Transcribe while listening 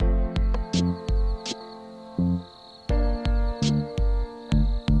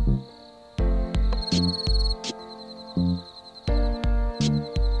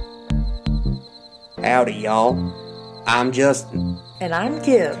Howdy, y'all. I'm Justin. And I'm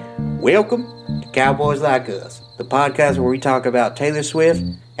Kim. Welcome to Cowboys Like Us, the podcast where we talk about Taylor Swift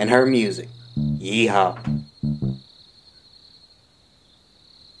and her music. Yeehaw.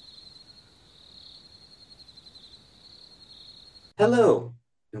 Hello,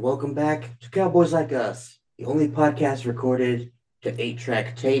 and welcome back to Cowboys Like Us, the only podcast recorded to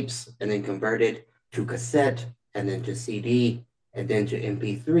 8-track tapes and then converted to cassette and then to CD and then to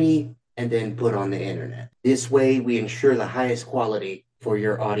MP3 and then put on the internet. This way, we ensure the highest quality for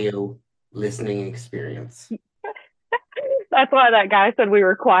your audio listening experience. That's why that guy said we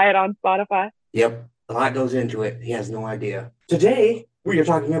were quiet on Spotify. Yep, a lot goes into it. He has no idea. Today, we are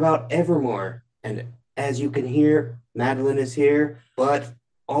talking about Evermore. And as you can hear, Madeline is here, but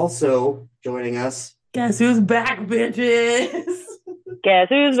also joining us. Guess who's back, bitches? Guess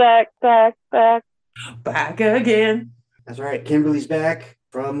who's back. Back again. That's right, Kimberly's back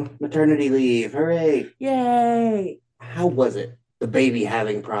from maternity leave. Hooray. Yay. How was it, the baby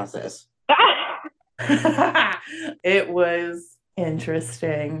having process? It was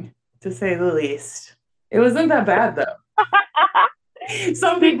interesting, to say the least. It wasn't that bad, though.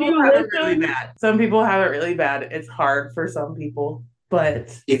 Some people have it really bad. Some people have it really bad. It's hard for some people,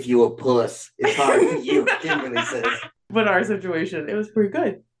 but... If you a puss, it's hard for you, Kimberly says. But our situation, it was pretty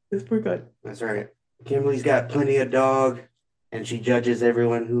good. It was pretty good. That's right. Kimberly's got plenty of dog, and she judges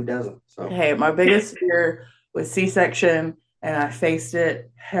everyone who doesn't. So Hey, my biggest fear was C-section, and I faced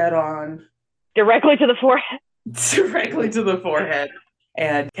it head on. Directly to the forehead. Directly to the forehead.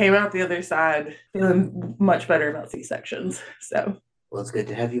 And came out the other side feeling much better about C-sections. So... Well, it's good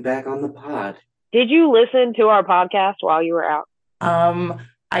to have you back on the pod. Did you listen to our podcast while you were out?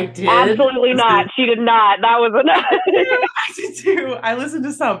 I did. Absolutely not. She did not. That was enough. I did too. I listened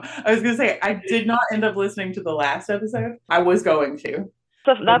to some. I was going to say, I did not end up listening to the last episode. I was going to.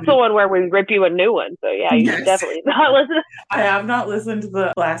 So that's the one where we rip you a new one. So yeah, you should definitely not listen. I have not listened to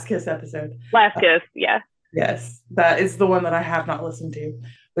the Last Kiss episode. Last Kiss, yeah. Yes, that is the one that I have not listened to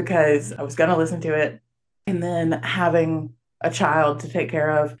because I was going to listen to it and then having a child to take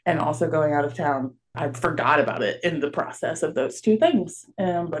care of and also going out of town. I forgot about it in the process of those two things.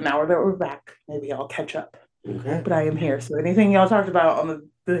 But now that we're back, maybe I'll catch up. Okay. But I am here. So anything y'all talked about on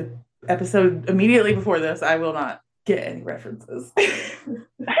the episode immediately before this, I will not get any references.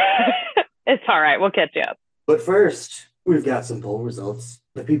 It's all right. We'll catch you up. But first, we've got some poll results.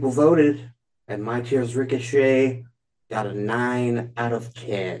 The people voted, and My Tears Ricochet got a 9 out of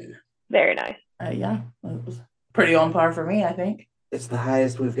 10. Very nice. Yeah, it was pretty on par for me, I think. It's the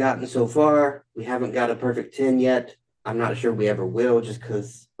highest we've gotten so far. We haven't got a perfect 10 yet. I'm not sure we ever will, just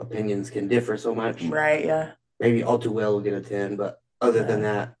because opinions can differ so much. Right, yeah. Maybe All Too Well will get a 10, but other than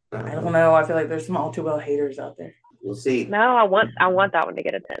that... I don't know. I feel like there's some All Too Well haters out there. We'll see. No, I want that one to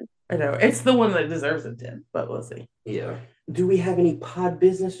get a 10. I know. It's the one that deserves a 10, but we'll see. Yeah. Do we have any pod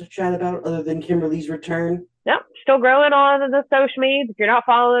business to chat about other than Kimberly's return? Nope, still growing on the social media. If you're not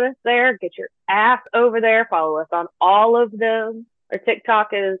following us there, get your ass over there. Follow us on all of them. Our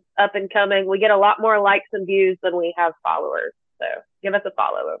TikTok is up and coming. We get a lot more likes and views than we have followers. So give us a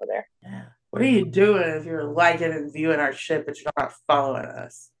follow over there. Yeah. What are you doing if you're liking and viewing our shit, but you're not following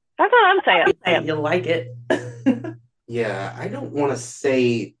us? That's what I'm saying. You like it. Yeah, I don't want to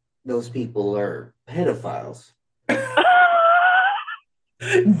say those people are pedophiles.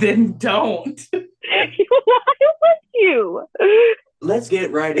 Then don't. Why would you? Let's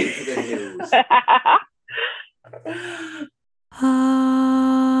get right into the news.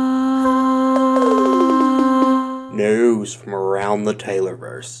 News from around the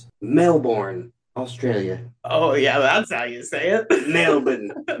Taylorverse. Melbourne, Australia. Oh, yeah, that's how you say it.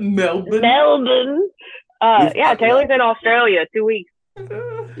 Melbourne. Melbourne. Yeah, Taylor's in Australia 2 weeks.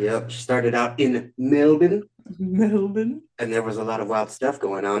 Yep, she started out in Melbourne. Melbourne. And there was a lot of wild stuff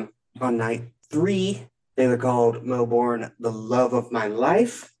going on. On night 3, Taylor called Melbourne the love of my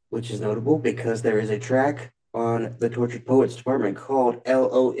life, which is notable because there is a track on the Tortured Poets department called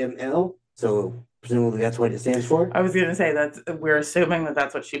LOML. So presumably that's what it stands for. I was going to say we're assuming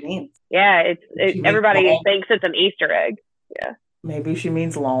that's what she means. Yeah, everybody thinks it's an Easter egg. Yeah. Maybe she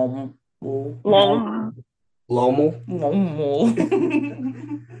means lom. Lomel.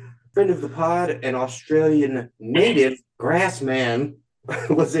 Friend of the pod, an Australian native grassman,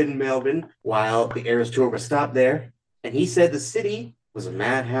 was in Melbourne while the Eras Tour was stopped there. And he said the city was a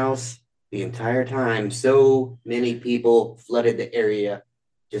madhouse the entire time. So many people flooded the area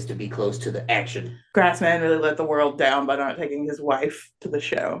just to be close to the action. Grassman really let the world down by not taking his wife to the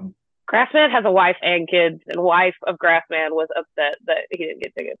show. Grassman has a wife and kids, and wife of Grassman was upset that he didn't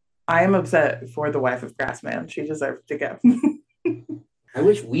get tickets. I am upset for the wife of Grassman. She deserves to go. I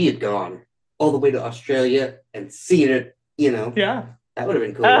wish we had gone all the way to Australia and seen it, Yeah. That would have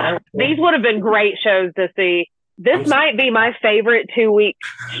been cool. These would have been great shows to see. This might be my favorite 2-week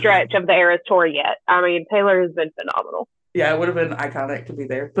stretch of the Eras Tour yet. I mean, Taylor has been phenomenal. Yeah, it would have been iconic to be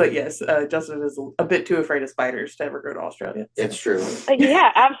there. But yes, Justin is a bit too afraid of spiders to ever go to Australia. So. It's true.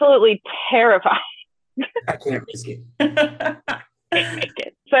 Yeah, absolutely terrifying. I can't risk it. Can't make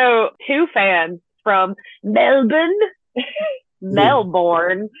it. So 2 fans from Melbourne,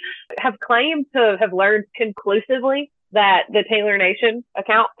 have claimed to have learned conclusively that the Taylor Nation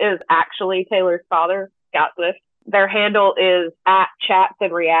account is actually Taylor's father, Scott Swift. Their handle is @chats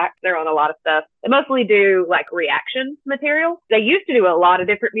and reacts. They're on a lot of stuff. They mostly do like reaction material. They used to do a lot of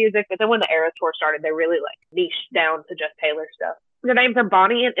different music, but then when the Eras Tour started, they really like niched down to just Taylor stuff. Their names are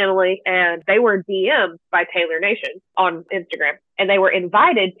Bonnie and Emily, and they were DM'd by Taylor Nation on Instagram, and they were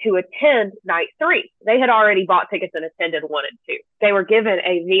invited to attend night 3. They had already bought tickets and attended 1 and 2. They were given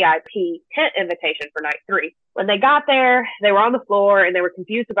a VIP tent invitation for night 3. When they got there, they were on the floor, and they were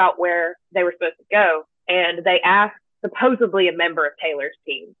confused about where they were supposed to go. And they asked supposedly a member of Taylor's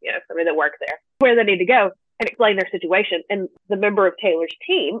team, somebody that works there, where they need to go and explain their situation. And the member of Taylor's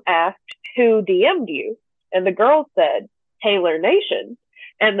team asked, who DM'd you? And the girl said, Taylor Nation.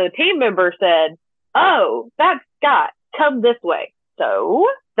 And the team member said, oh, that's Scott. Come this way. So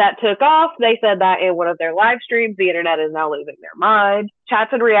that took off. They said that in one of their live streams. The internet is now losing their mind.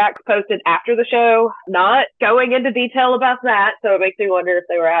 Chats and Reacts posted after the show, not going into detail about that. So it makes me wonder if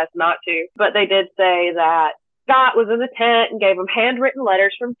they were asked not to. But they did say that Scott was in the tent and gave them handwritten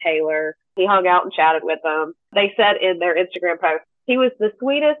letters from Taylor. He hung out and chatted with them. They said in their Instagram post, he was the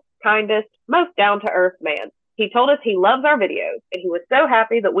sweetest, kindest, most down-to-earth man. He told us he loves our videos, and he was so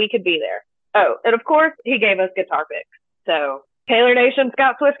happy that we could be there. Oh, and of course, he gave us guitar picks. So, Taylor Nation,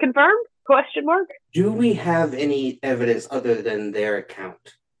 Scott Swift confirmed? Question mark? Do we have any evidence other than their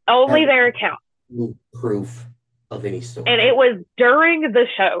account? Only their account. Proof of any sort. And it was during the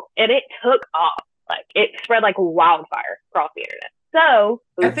show, and it took off. Like, it spread like wildfire across the internet. So,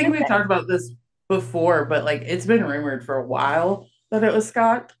 I think we've talked about this before, but like, it's been rumored for a while that it was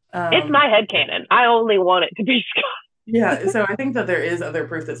Scott. It's my headcanon. I only want it to be Scott. Yeah, so I think that there is other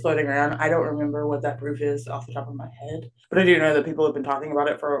proof that's floating around. I don't remember what that proof is off the top of my head, but I do know that people have been talking about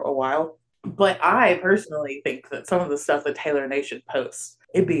it for a while. But I personally think that some of the stuff that Taylor Nation posts,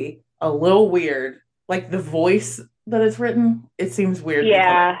 it'd be a little weird. Like the voice that it's written, it seems weird.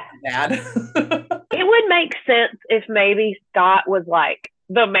 Yeah. Bad. It would make sense if maybe Scott was like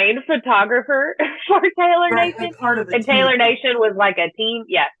the main photographer for Taylor Nation, like part of the and team. Taylor Nation was like a team.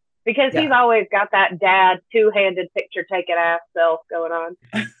 Yeah. Because he's always got that dad two-handed picture taking ass self going on.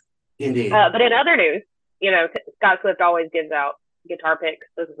 Indeed. But in other news, Scott Swift always gives out guitar picks.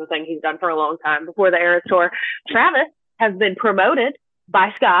 This is the thing he's done for a long time before the Eras Tour. Travis has been promoted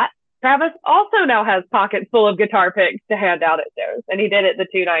by Scott. Travis also now has pockets full of guitar picks to hand out at shows. And he did it the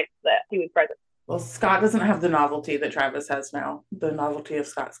 2 nights that he was present. Well, Scott doesn't have the novelty that Travis has now. The novelty of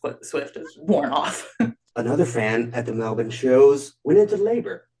Scott Swift is worn off. Another fan at the Melbourne shows went into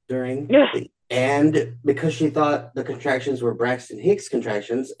labor and because she thought the contractions were Braxton Hicks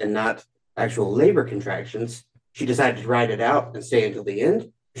contractions and not actual labor contractions, she decided to ride it out and stay until the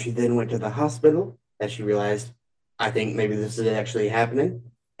end. She then went to the hospital as she realized, I think maybe this is actually happening.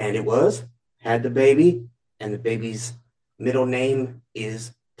 And it was, had the baby, and the baby's middle name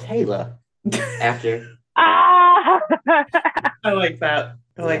is Taylor after. I like that.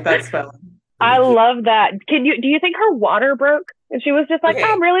 I like that spelling. I love that. Do you think her water broke? And she was just like,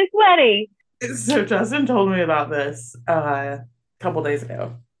 I'm really sweaty. So Justin told me about this a couple days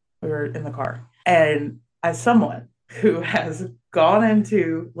ago. We were in the car. And as someone who has gone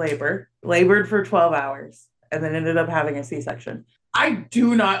into labor, labored for 12 hours, and then ended up having a C-section, I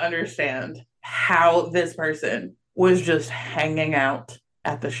do not understand how this person was just hanging out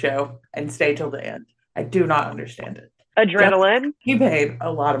at the show and stay till the end. I do not understand it. Adrenaline. He paid a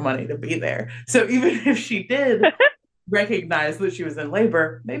lot of money to be there. So even if she did recognize that she was in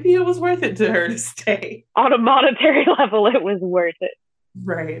labor, maybe it was worth it to her to stay. On a monetary level, it was worth it.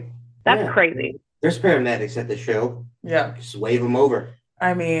 Right. That's crazy. There's paramedics at the show. Yeah. Just wave them over.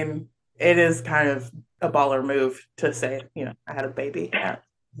 I mean, it is kind of a baller move to say, I had a baby at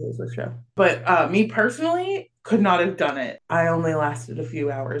the show. But me personally could not have done it. I only lasted a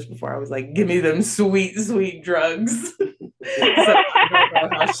few hours before I was like, give me them sweet, sweet drugs. So I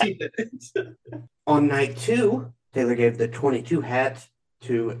don't know how she did it. On night 2, Taylor gave the 22 hat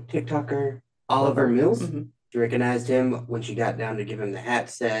to TikToker Oliver Mills. Mm-hmm. She recognized him when she got down to give him the hat,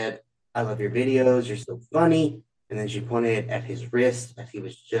 said, I love your videos. You're so funny. And then she pointed at his wrist as he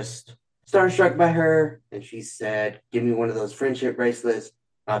was just starstruck by her. And she said, give me one of those friendship bracelets.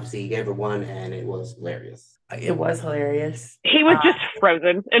 Obviously, he gave her one, and it was hilarious. It was hilarious. He was just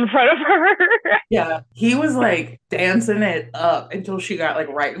frozen in front of her. Yeah, he was like dancing it up until she got like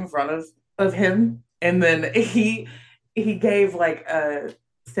right in front of him, and then he gave like a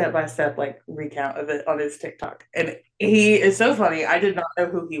step-by-step like recount of it on his TikTok, and he is so funny. I did not know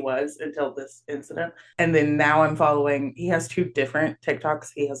who he was until this incident, and then now I'm following. He has two different TikToks.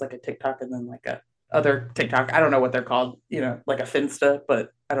 He has like a TikTok and then like a other TikTok. I don't know what they're called. You know, like a Finsta,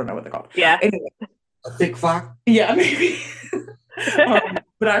 but I don't know what they're called. Yeah. Anyway. A thick fox? Yeah, maybe.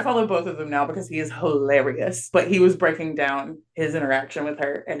 But I follow both of them now because he is hilarious. But he was breaking down his interaction with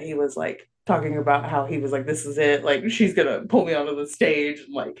her, and he was like talking about how he was like, this is it. Like, she's going to pull me onto the stage.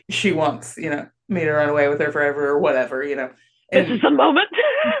 And, like, she wants, you know, me to run away with her forever or whatever, you know. And this is the moment.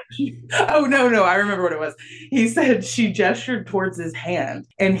 Oh, no, I remember what it was. He said she gestured towards his hand,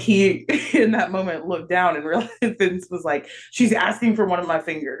 and he, in that moment, looked down and realized Vince was like, she's asking for one of my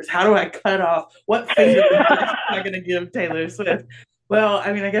fingers. How do I cut off? What finger am I going to give Taylor Swift? Well,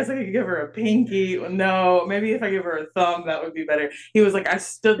 I mean, I guess I could give her a pinky. No, maybe if I give her a thumb, that would be better. He was like, I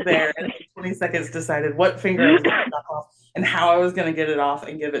stood there and in 20 seconds decided what finger I was going to cut off and how I was going to get it off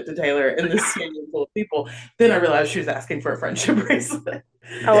and give it to Taylor in this stadium full of people. Then I realized she was asking for a friendship bracelet.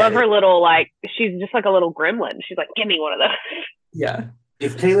 I love her little, like, she's just like a little gremlin. She's like, give me one of those. Yeah.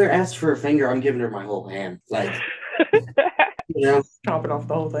 If Taylor asks for a finger, I'm giving her my whole hand. Like, you know, chopping off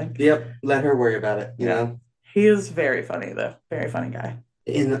the whole thing. Yep. Let her worry about it, you know. He is very funny, though. Very funny guy.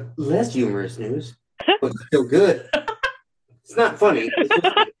 In less humorous news, but still good. It's not funny. It's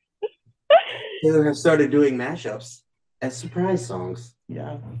just Taylor has started doing mashups as surprise songs.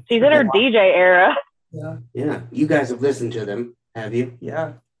 Yeah. She's in her DJ era. Yeah. Yeah. You guys have listened to them, have you?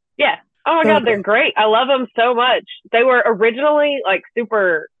 Yeah. Yeah. Oh my God, they're great. I love them so much. They were originally like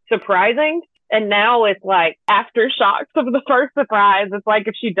super surprising. And now it's like aftershocks of the first surprise. It's like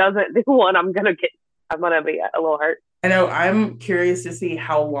if she doesn't do one, I'm gonna be a little hurt. I know. I'm curious to see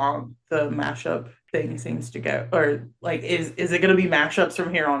how long the mashup thing seems to go, or like, is it going to be mashups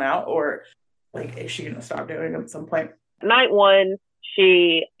from here on out, or like, is she going to stop doing them at some point? Night one,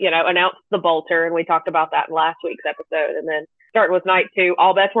 she, announced the Bolter, and we talked about that in last week's episode. And then starting with night two,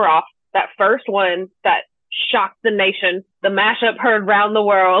 all bets were off. That first one that shocked the nation, the mashup heard round the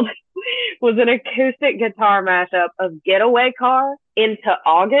world, was an acoustic guitar mashup of Getaway Car into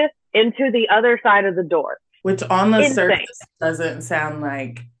August, into the other side of the door. Which on the surface doesn't sound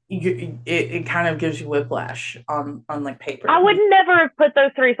like it kind of gives you whiplash on like paper. I would never have put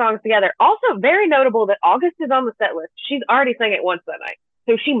those three songs together. Also, very notable that August is on the set list. She's already sang it once that night.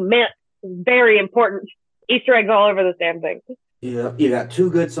 So she meant very important Easter eggs all over this damn thing. Yeah, you got two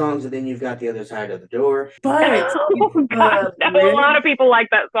good songs, and then you've got the other side of the door. But a lot of people like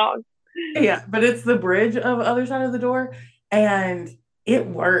that song. Yeah, but it's the bridge of Other Side of the Door, and it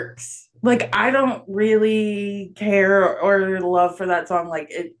works. Like, I don't really care or love for that song.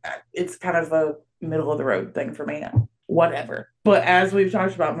 Like, it's kind of a middle of the road thing for me. Whatever. But as we've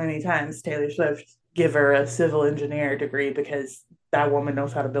talked about many times, Taylor Swift, give her a civil engineer degree because that woman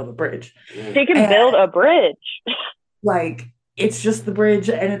knows how to build a bridge. She can build a bridge. Like, it's just the bridge,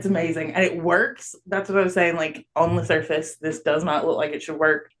 and it's amazing. And it works. That's what I was saying. Like, on the surface, this does not look like it should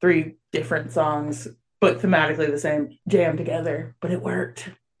work. 3 different songs, but thematically the same, jammed together. But it worked.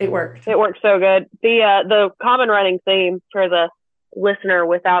 It worked. It worked so good. The common running theme for the listener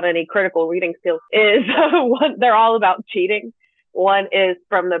without any critical reading skills is one, they're all about cheating. One is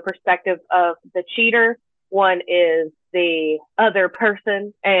from the perspective of the cheater. One is the other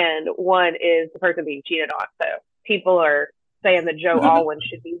person, and one is the person being cheated on. So people are saying that Joe Alwyn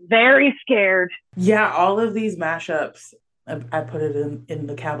should be very scared. Yeah, all of these mashups, I put it in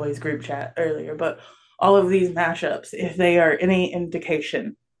the Cowboys group chat earlier, but all of these mashups, if they are any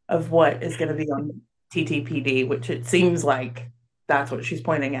indication of what is going to be on TTPD, which it seems like that's what she's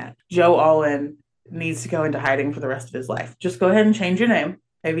pointing at, Joe Alwyn needs to go into hiding for the rest of his life. Just go ahead and change your name,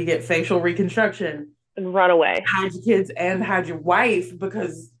 maybe get facial reconstruction, and run away. Hide your kids and hide your wife,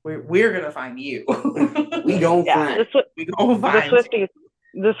 because we're gonna find you. We gonna find.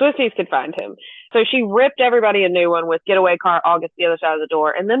 The Swifties could find him. So she ripped everybody a new one with Getaway Car, August, the Other Side of the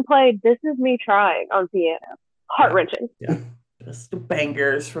Door, and then played This Is Me Trying on piano. Heart-wrenching. Yeah. Just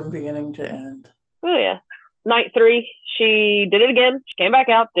bangers from beginning to end. Oh, yeah. Night 3, she did it again. She came back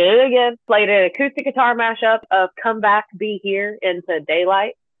out, did it again. Played an acoustic guitar mashup of Come Back, Be Here into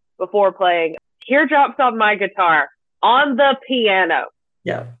Daylight before playing Teardrops on My Guitar on the piano.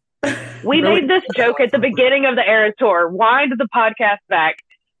 Yeah. We made this joke at the beginning of the Eras Tour. Wind the podcast back.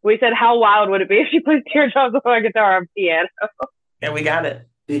 We said, how wild would it be if she plays Teardrops on my guitar on piano? And we got it.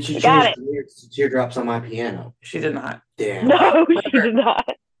 Did she Got change it. the lyrics to Teardrops on My Piano? She did not. Damn. No, she did not.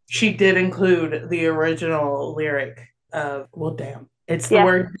 She did include the original lyric of, well, damn. It's the Yeah.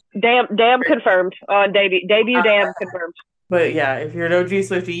 word. Damn confirmed on debut. Debut damn confirmed. But yeah, if you're an OG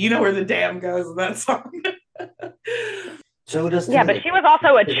Swiftie, you know where the damn goes in that song. So does Yeah, but she was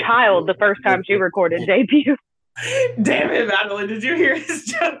also a child the first time she recorded debut. Damn it, Madeline, did you hear his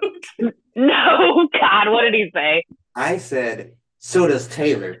joke? No, God, what did he say? I said, so does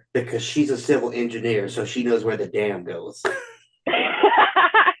Taylor, because she's a civil engineer, so she knows where the dam goes.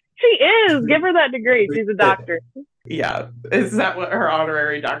 She is. Give her that degree. She's a doctor. Yeah. Is that what her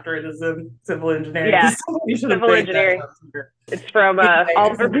honorary doctorate is in? Civil engineering? Yeah, civil engineering. It's from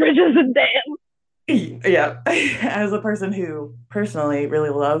Oliver Bridges and Dam. Yeah. As a person who personally really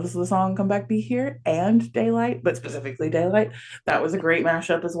loves the song Come Back Be Here and Daylight, but specifically Daylight, that was a great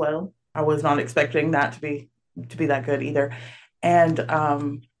mashup as well. I was not expecting that to be that good either. And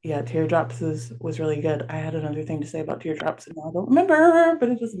yeah, Teardrops was really good. I had another thing to say about Teardrops and now I don't remember, but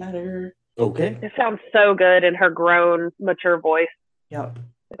it doesn't matter. Okay. It sounds so good in her grown, mature voice. Yep.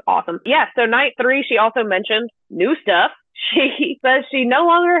 It's awesome. Yeah, so night 3, she also mentioned new stuff. She says she no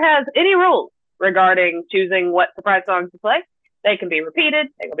longer has any rules regarding choosing what surprise songs to play. They can be repeated,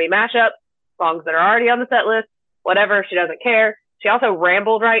 they can be mashups, songs that are already on the set list, whatever, she doesn't care. She also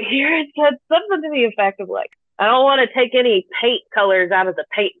rambled right here and said something to the effect of like, I don't want to take any paint colors out of the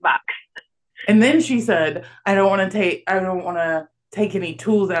paint box. And then she said, I don't want to take any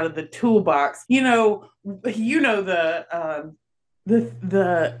tools out of the toolbox. You know the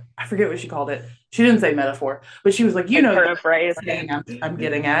I forget what she called it. She didn't say metaphor, but she was like, the phrase I'm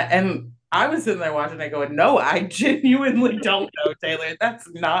getting at. And I was sitting there watching it going, no, I genuinely don't know, Taylor. That's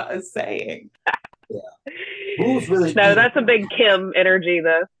not a saying. Yeah. Rules really. No, that's a big Kim energy,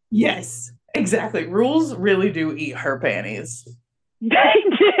 though. Yes, exactly. Rules really do eat her panties. They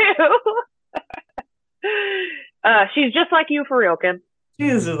do. She's just like you for real, Kim. She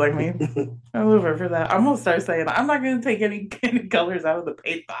is just like me. I love her for that. I'm gonna start saying I'm not gonna take any colors out of the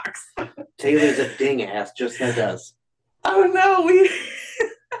paint box. Taylor's a ding ass, just like us. Oh no,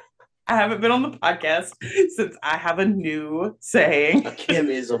 I haven't been on the podcast since I have a new saying. A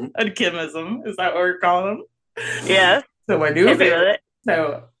Kimism. A Kimism. Is that what we're calling them? Yes. So my new favorite.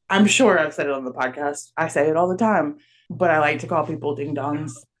 So I'm sure I've said it on the podcast. I say it all the time, but I like to call people ding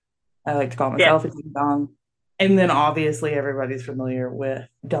dongs. I like to call myself a ding dong. And then obviously everybody's familiar with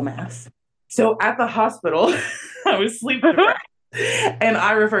dumbass. So at the hospital, I was sleep deprived and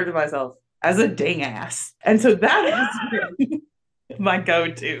I referred to myself as a ding ass. And so that has been my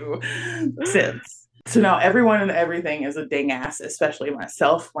go-to since. So now everyone and everything is a ding ass, especially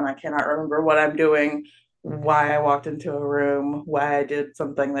myself when I cannot remember what I'm doing, why I walked into a room, why I did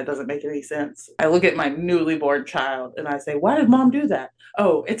something that doesn't make any sense. I look at my newly born child and I say, why did mom do that?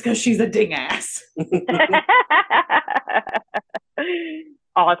 Oh, it's because she's a ding ass.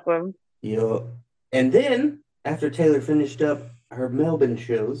 Awesome. Yeah. And then, after Taylor finished up her Melbourne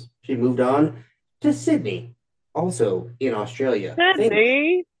shows, she moved on to Sydney, also in Australia.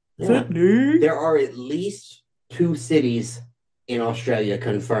 Sydney. Yeah. Sydney. There are at least 2 cities in Australia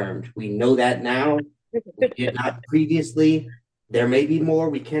confirmed. We know that now. We did not previously. There may be more.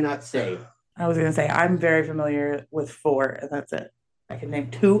 We cannot say. I was going to say, I'm very familiar with 4, and that's it. I can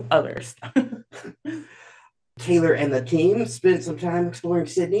name 2 others. Taylor and the team spent some time exploring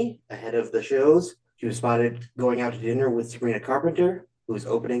Sydney ahead of the shows. She was spotted going out to dinner with Sabrina Carpenter, who was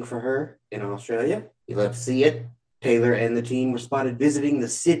opening for her in Australia. You love to see it. Taylor and the team were spotted visiting the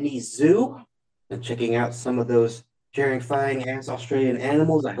Sydney Zoo and checking out some of those terrifying ass Australian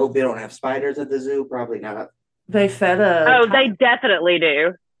animals. I hope they don't have spiders at the zoo. Probably not. They fed a... Oh, they definitely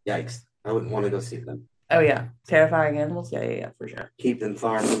do. Yikes. I wouldn't want to go see them. Oh, yeah. Terrifying animals? Yeah, for sure. Keep them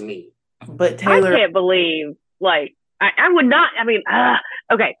far from me. But Taylor... I can't believe, like, I would not, I mean,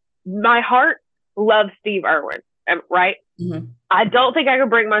 okay. My heart loves Steve Irwin, right? Mm-hmm. I don't think I could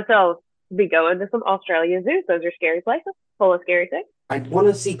bring myself to be going to some Australian zoos. Those are scary places, full of scary things. I want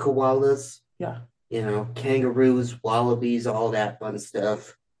to see koalas. Yeah. You know, kangaroos, wallabies, all that fun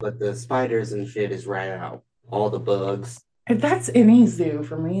stuff. But the spiders and shit is right out. All the bugs. If that's any zoo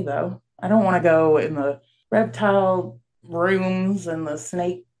for me, though. I don't want to go in the reptile rooms and the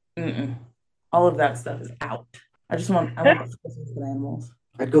snake. Mm-mm. All of that stuff is out. I want the species of animals.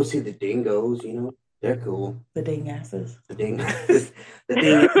 I'd go see the dingoes, you know. They're cool. The ding asses. The dingoes. The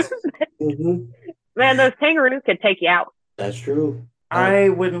dingoes. Mm-hmm. Man, those kangaroos could take you out. That's true. I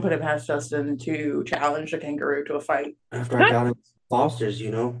wouldn't put it past Justin to challenge a kangaroo to a fight. After I got him Foster's, you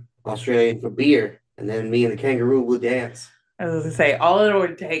know, Australian for beer. And then me and the kangaroo will dance. I was gonna say, all it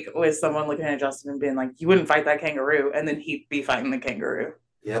would take was someone looking at Justin and being like, "You wouldn't fight that kangaroo," and then he'd be fighting the kangaroo.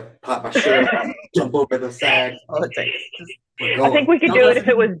 Yep, pop my shirt off, jump over the side. All it takes. We're I going. think we could do it if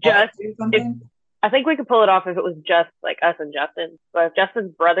it was just. Do something. I think we could pull it off if it was just like us and Justin. But if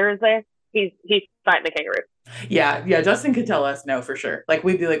Justin's brother is there, he's fighting the kangaroo. Yeah. Justin could tell us no for sure. Like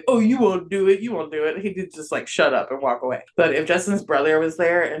we'd be like, "Oh, you won't do it. You won't do it." He could just like shut up and walk away. But if Justin's brother was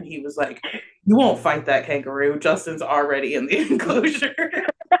there and he was like, "You won't fight that kangaroo," Justin's already in the enclosure.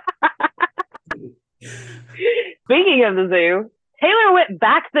 Speaking of the zoo, Taylor went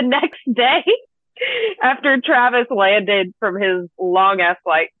back the next day after Travis landed from his long ass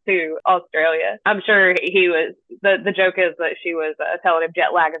flight to Australia. I'm sure he was, the joke is that she was telling him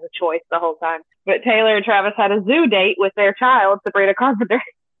jet lag is a choice the whole time. But Taylor and Travis had a zoo date with their child, Sabrina Carpenter.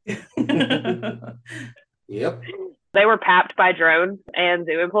 Yep. They were papped by drones and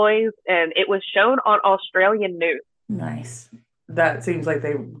zoo employees, and it was shown on Australian news. Nice. That seems like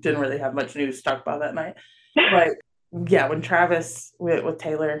they didn't really have much news to talk about that night. But yeah, when Travis went with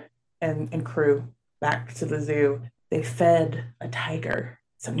Taylor and crew back to the zoo, they fed a tiger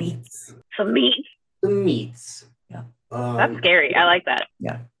some meats. Some meat. The meats. Yeah. That's scary. I like that.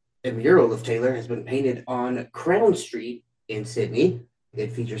 Yeah. A mural of Taylor has been painted on Crown Street in Sydney.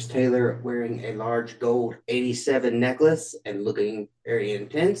 It features Taylor wearing a large gold 87 necklace and looking very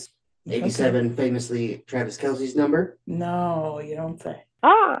intense. 87 famously Travis Kelce's number. No, you don't say.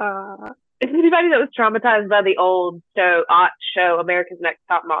 If anybody that was traumatized by the old show America's Next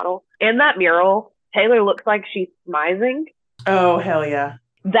Top Model, in that mural, Taylor looks like she's smizing. Oh, hell yeah.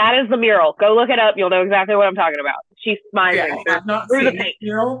 That is the mural. Go look it up. You'll know exactly what I'm talking about. She's smizing. Yeah, I have not seen the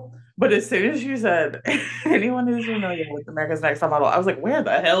mural, but as soon as you said anyone who's familiar with America's Next Top Model, I was like, where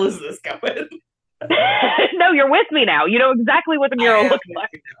the hell is this going? No, you're with me now. You know exactly what the mural looks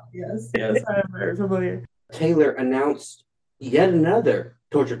like. Yes, I am very familiar. Taylor announced yet another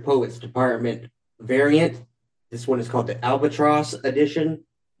Tortured Poets Department variant. This one is called the Albatross Edition.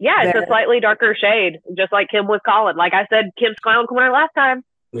 Yeah, it's a slightly darker shade, just like Kim was calling. Like I said, Kim's clown corner last time.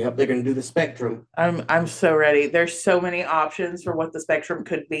 Yep, they're going to do the spectrum. I'm so ready. There's so many options for what the spectrum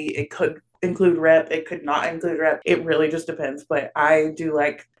could be. It could include rep. It could not include rep. It really just depends. But I do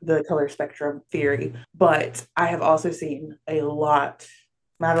like the color spectrum theory. But I have also seen a lot.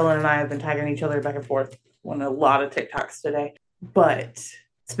 Madeline and I have been tagging each other back and forth on a lot of TikToks today. But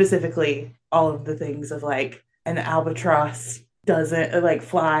specifically, all of the things of like an albatross doesn't like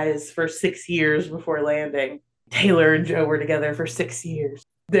flies for 6 years before landing. Taylor and Joe were together for 6 years.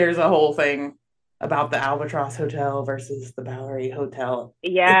 There's a whole thing about the Albatross Hotel versus the Bowery Hotel.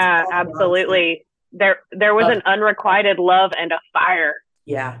 Yeah, absolutely. There was an unrequited love and a fire.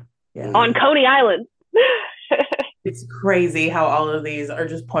 Yeah. On Coney Island. It's crazy how all of these are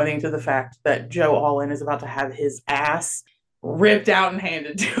just pointing to the fact that Joe Alwyn is about to have his ass ripped out and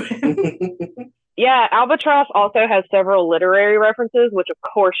handed to him. Yeah, Albatross also has several literary references, which of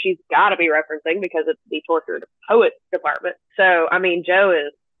course she's got to be referencing because it's the Tortured Poets Department. So, I mean,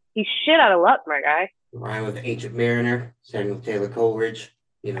 he's shit out of luck, my guy. Rhyme with Ancient Mariner, Samuel Taylor Coleridge.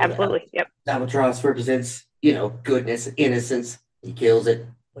 You know, absolutely, yep. Albatross represents, goodness, innocence. He kills it.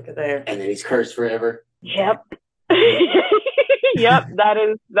 Look at there. And then he's cursed forever. Yep. Yep,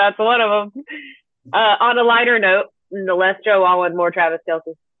 that's one of them. On a lighter note, the less Joe Alwyn, more Travis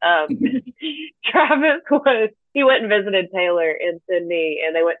Kelce. Travis went and visited Taylor in Sydney,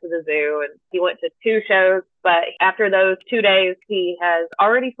 and they went to the zoo, and he went to 2 shows. But after those 2 days, he has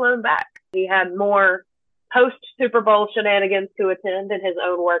already flown back. He had more post Super Bowl shenanigans to attend in his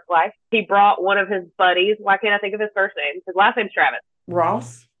own work life. He brought one of his buddies. Why can't I think of his first name? His last name's Travis.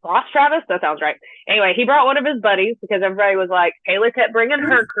 Ross Travis? That sounds right. Anyway, he brought one of his buddies because everybody was like, Taylor kept bringing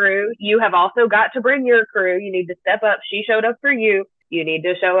her crew. You have also got to bring your crew. You need to step up. She showed up for you. You need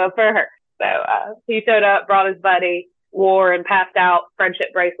to show up for her. So he showed up, brought his buddy, wore and passed out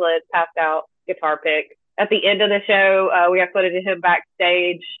friendship bracelets, passed out guitar pick. At the end of the show, we got footage of him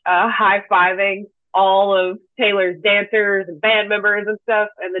backstage high-fiving all of Taylor's dancers and band members and stuff.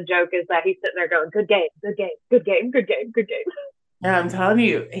 And the joke is that he's sitting there going, good game, good game, good game, good game, good game. Yeah, I'm telling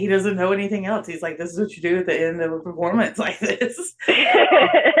you, he doesn't know anything else. He's like, this is what you do at the end of a performance like this.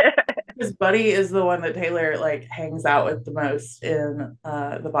 His buddy is the one that Taylor like hangs out with the most in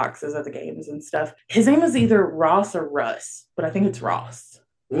the boxes at the games and stuff. His name is either Ross or Russ, but I think it's Ross.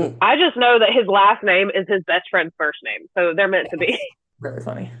 I just know that his last name is his best friend's first name, so they're meant to be. Really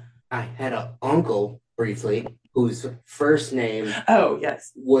funny. I had an uncle briefly whose first name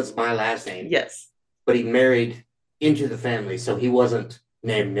was my last name. Yes. But he married into the family, so he wasn't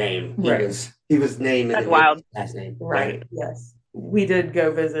name. He was named in the last name. Right. Yes. We did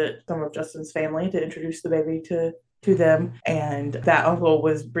go visit some of Justin's family to introduce the baby to to them. And that uncle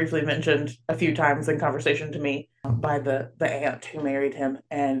was briefly mentioned a few times in conversation to me by the aunt who married him.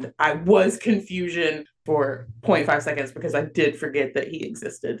 And I was confusion for 0.5 seconds because I did forget that he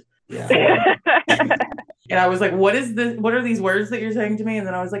existed. Yeah. And I was like, what are these words that you're saying to me? And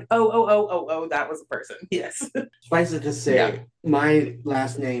then I was like, oh, that was a person. Yes. Suffice it to say, my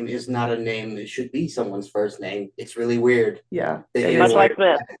last name is not a name that should be someone's first name. It's really weird. Yeah. Much like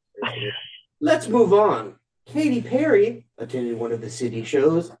Smith. Let's move on. Katy Perry attended one of the city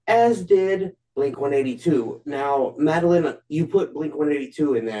shows, as did Blink-182. Now, Madeline, you put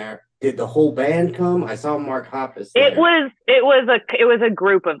Blink-182 in there. Did the whole band come? I saw Mark Hoppus there. It was a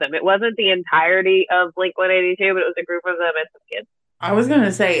group of them. It wasn't the entirety of Blink-182, but it was a group of them and some kids. I was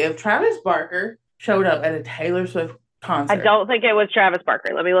gonna say, if Travis Barker showed up at a Taylor Swift concert, I don't think it was Travis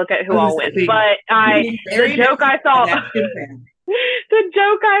Barker. Let me look at who all went. But the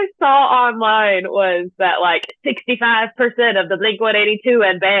joke I saw online was that like 65% of the Blink-182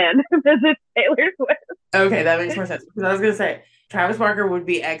 and band visits Taylor Swift. Okay, that makes more sense. Because I was gonna say Travis Barker would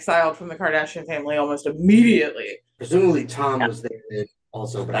be exiled from the Kardashian family almost immediately. Presumably Tom was there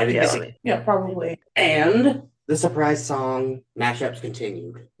also, but I didn't see it. Yeah, probably. And the surprise song mashups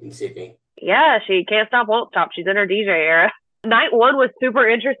continued in Sydney. Yeah, she can't stop, won't stop. She's in her DJ era. Night one was super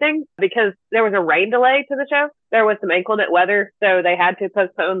interesting because there was a rain delay to the show. There was some inclement weather, so they had to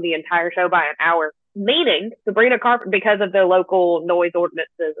postpone the entire show by an hour. Meaning, Sabrina Carpenter, because of the local noise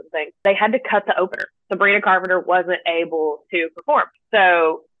ordinances and things, they had to cut the opener. Sabrina Carpenter wasn't able to perform.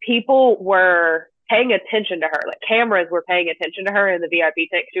 So people were paying attention to her. Like cameras were paying attention to her in the VIP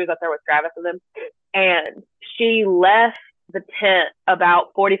tent. She was up there with Travis and them. And she left the tent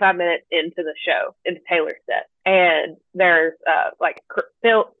about 45 minutes into the show, into Taylor's set. And there's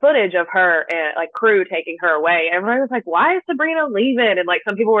footage of her and like crew taking her away. And everybody was like, why is Sabrina leaving? And like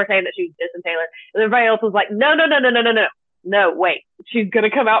some people were saying that she was dissing Taylor. And everybody else was like, no, wait, she's going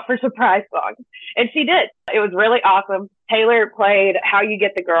to come out for surprise songs. And she did. It was really awesome. Taylor played How You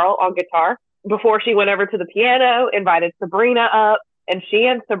Get the Girl on guitar before she went over to the piano, invited Sabrina up, and she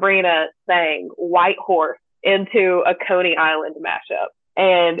and Sabrina sang White Horse into a Coney Island mashup.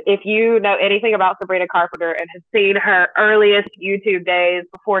 And if you know anything about Sabrina Carpenter and have seen her earliest YouTube days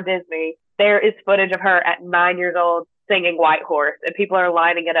before Disney, there is footage of her at 9 years old singing White Horse, and people are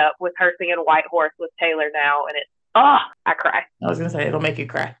lining it up with her singing White Horse with Taylor now, and I cry. I was gonna say it'll make you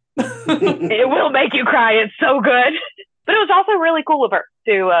cry. It will make you cry. It's so good. But it was also really cool of her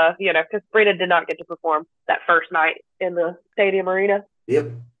to, because Sabrina did not get to perform that first night in the stadium arena.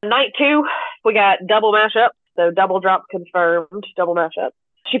 Yep. Night two, we got double mashup. So double drop confirmed, double mashup.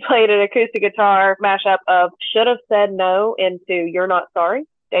 She played an acoustic guitar mashup of Should Have Said No into You're Not Sorry,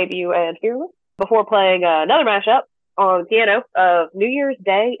 Debut and Fearless, before playing another mashup on piano of New Year's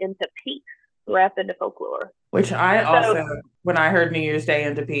Day into Peace, wrapped into folklore. Which I also, when I heard New Year's Day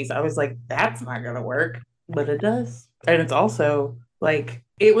into Peace, I was like, that's not going to work. But it does. And it's also like,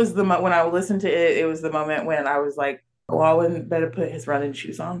 it was when I listened to it, it was the moment when I was like, oh, I wouldn't better put his running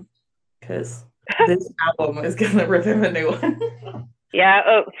shoes on because this album is going to rip him a new one.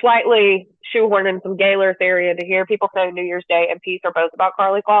 Yeah, slightly shoehorning some Gaylor theory into here. People say New Year's Day and Peace are both about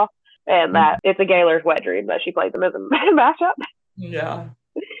Carly Claw, and that it's a Gaylor's wet dream that she played them as a mashup. Yeah.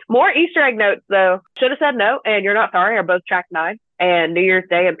 More Easter egg notes, though. Should Have Said No and You're Not Sorry are both track 9, and New Year's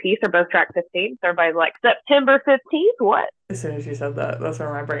Day and Peace are both track 15. So everybody's like, September 15th? What? As soon as you said that, that's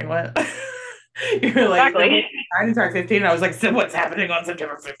where my brain went. You were like, exactly. Track 15, and I was like, so what's happening on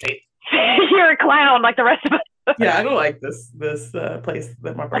September 15th? You're a clown like the rest of us. Yeah, I don't like this place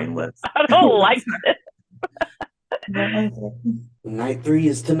that my brain lives. I don't like this. Night 3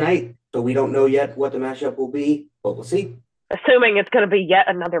 is tonight, so we don't know yet what the mashup will be, but we'll see. Assuming it's going to be yet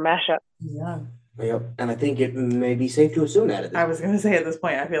another mashup. Yeah. Yep, and I think it may be safe to assume that. I was going to say at this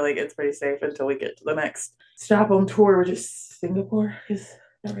point, I feel like it's pretty safe until we get to the next stop on tour, which is Singapore. Is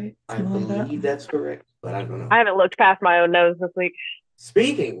that right? I believe that's correct, but I don't know. I haven't looked past my own nose this week.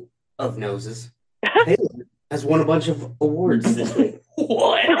 Speaking of noses, Taylor has won a bunch of awards this week.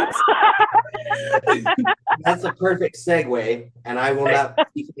 What? That's a perfect segue, and I will not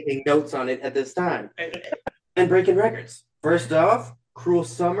be taking notes on it at this time. And breaking records. First off, Cruel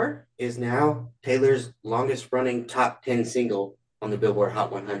Summer is now Taylor's longest running top 10 single on the Billboard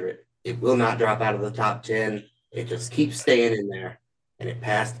Hot 100. It will not drop out of the top 10. It just keeps staying in there. And it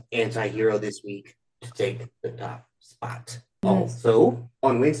passed Anti-Hero this week to take the top spot. Also,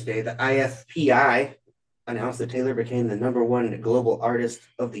 on Wednesday, the IFPI announced that Taylor became the #1 global artist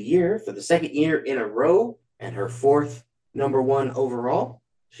of the year for the second year in a row and her 4th #1 overall.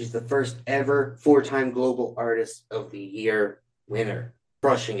 She's the first ever 4-time global artist of the year winner,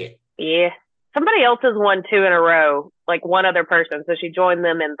 crushing it. Yeah. Somebody else has won 2 in a row, like one other person. So she joined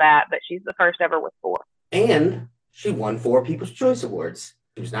them in that, but she's the first ever with 4. And she won 4 People's Choice Awards.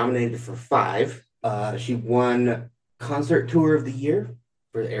 She was nominated for 5. She won Concert Tour of the Year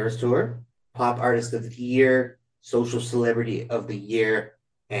for the Eras Tour, Pop Artist of the Year, Social Celebrity of the Year,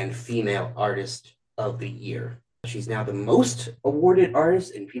 and Female Artist of the Year. She's now the most awarded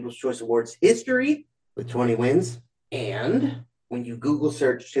artist in People's Choice Awards history with 20 wins. And when you Google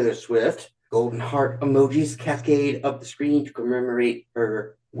search Taylor Swift, golden heart emojis cascade up the screen to commemorate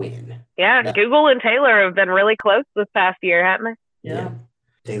her win. Yeah, Google and Taylor have been really close this past year, haven't they? Yeah.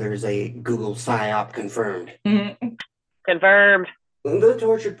 Taylor is a Google PSYOP confirmed. Confirmed. The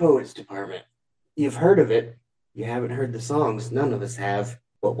Tortured Poets Department. You've heard of it. You haven't heard the songs. None of us have.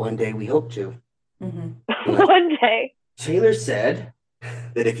 But one day we hope to. One day. Taylor said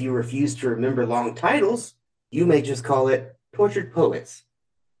that if you refuse to remember long titles, you may just call it Tortured Poets.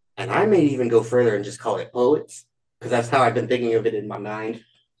 And I may even go further and just call it Poets, because that's how I've been thinking of it in my mind.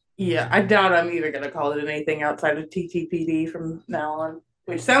 Yeah, I doubt I'm even going to call it anything outside of TTPD from now on,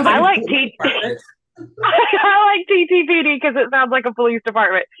 which sounds like I like TTPD because it sounds like a police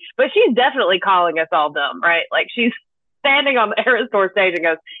department. But she's definitely calling us all dumb, right? Like she's standing on the Eras Tour stage and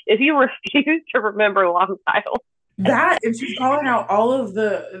goes, if you refuse to remember long titles. That, and she's calling out all of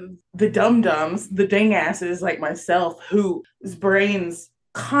the dum-dums, the ding-asses like myself, whose brains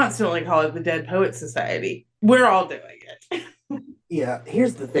constantly call it the Dead Poets Society. We're all doing it. Yeah,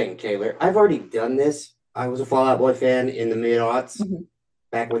 here's the thing, Taylor. I've already done this. I was a Fall Out Boy fan in the mid-aughts,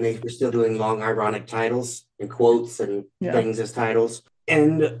 back when they were still doing long ironic titles and quotes and things as titles.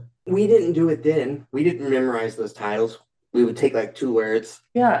 And we didn't do it then. We didn't memorize those titles. We would take like 2 words.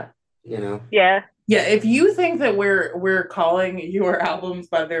 Yeah. You know? Yeah. Yeah, if you think that we're calling your albums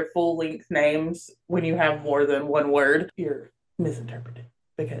by their full-length names when you have more than 1 word, you're misinterpreting.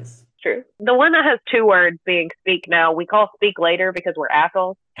 Because true. The one that has 2 words being speak now, we call speak later because we're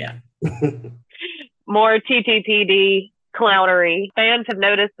assholes. Yeah. More TTPD clownery. Fans have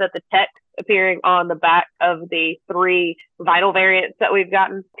noticed that the text appearing on the back of the 3 vinyl variants that we've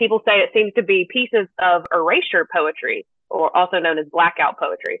gotten, people say it seems to be pieces of erasure poetry, or also known as blackout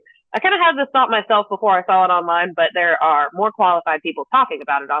poetry. I kind of had this thought myself before I saw it online, but there are more qualified people talking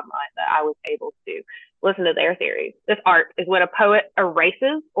about it online that I was able to listen to their theories. This art is when a poet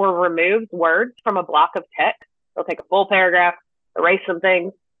erases or removes words from a block of text. They'll take a full paragraph, erase some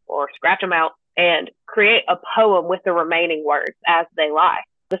things, or scratch them out, and create a poem with the remaining words as they lie.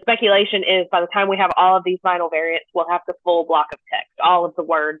 The speculation is by the time we have all of these vinyl variants, we'll have the full block of text. All of the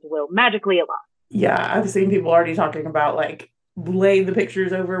words will magically align. Yeah, I've seen people already talking about like lay the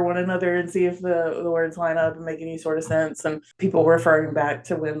pictures over one another and see if the words line up and make any sort of sense. And people referring back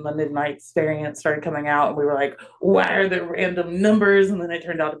to when the Midnight variant started coming out, and we were like, why are there random numbers? And then it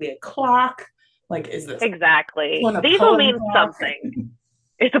turned out to be a clock. Like, is this exactly? These will mean something.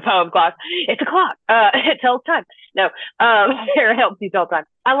 It's a poem clock. It's a clock. It tells time. No, it helps you tell time.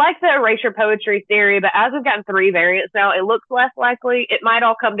 I like the erasure poetry theory, but as we've gotten 3 variants now, it looks less likely. It might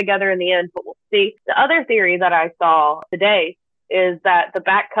all come together in the end, but we'll see. The other theory that I saw today is that the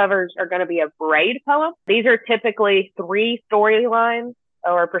back covers are going to be a braid poem. These are typically 3 storylines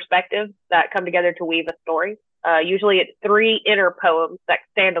or perspectives that come together to weave a story. Usually it's 3 inner poems that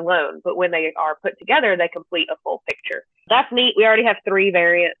stand alone, but when they are put together, they complete a full picture. That's neat. We already have 3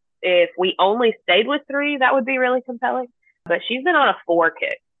 variants. If we only stayed with 3, that would be really compelling. But she's been on a 4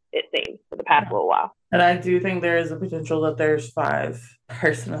 kick, it seems, for the past little while. And I do think there is a potential that there's 5,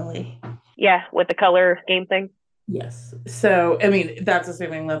 personally. Yeah, with the color scheme thing. Yes. So, I mean, that's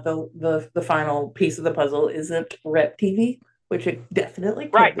assuming that the final piece of the puzzle isn't Rep TV, which it definitely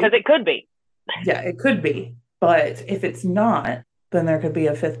could be. Right, because it could be. Yeah, it could be. But if it's not, then there could be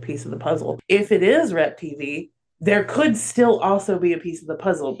a 5th piece of the puzzle. If it is Rep TV, there could still also be a piece of the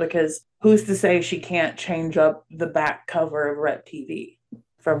puzzle, because who's to say she can't change up the back cover of Rep TV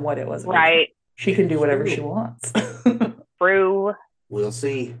from what it was? Right. She can do whatever she wants. True. We'll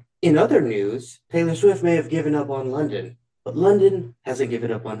see. In other news, Taylor Swift may have given up on London, but London hasn't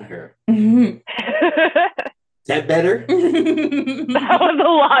given up on her. Is that better? That was a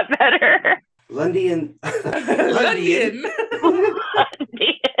lot better. London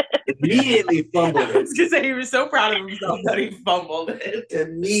Immediately fumbled it. I was going to say he was so proud of himself that he fumbled it.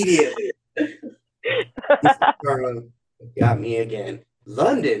 Immediately. Got me again.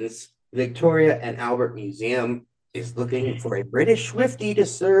 London's Victoria and Albert Museum is looking for a British Swiftie to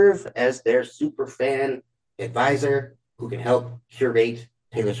serve as their superfan advisor who can help curate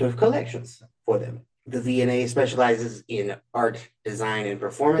Taylor Swift collections for them. The V&A specializes in art, design, and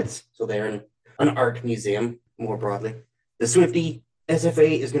performance, so they're an art museum, more broadly. The Swiftie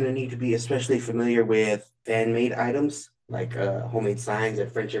SFA is going to need to be especially familiar with fan-made items like homemade signs and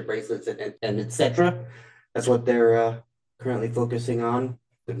friendship bracelets and etc. That's what they're currently focusing on.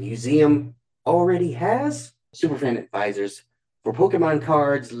 The museum already has superfan advisors for Pokemon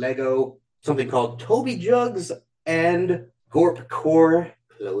cards, Lego, something called Toby Jugs, and Gorp Core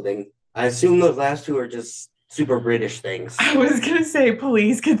clothing. I assume those last two are just super British things. I was gonna say,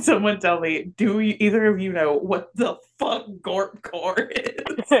 please, can someone tell me? Either of you know what the fuck Gorp Core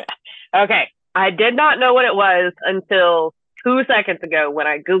is? Okay, I did not know what it was until 2 seconds ago when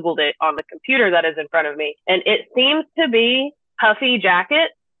I Googled it on the computer that is in front of me, and it seems to be puffy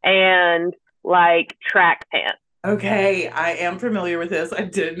jacket and like track pants. Okay, I am familiar with this. I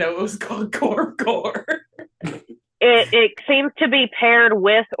didn't know it was called Gorp Core. It seems to be paired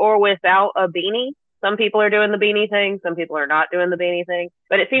with or without a beanie. Some people are doing the beanie thing. Some people are not doing the beanie thing.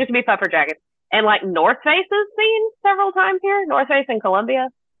 But it seems to be puffer jackets. And like North Face is seen several times here. North Face in Columbia.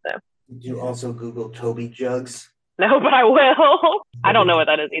 So. Did you also Google Toby Jugs? No, but I will. I don't know what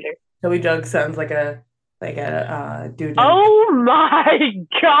that is either. Toby Jug sounds like a dude. Oh my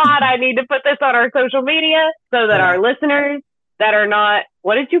God. I need to put this on our social media so that our listeners that are not,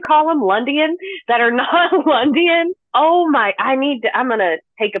 what did you call them? Lundian? That are not Lundian. Oh my, I'm going to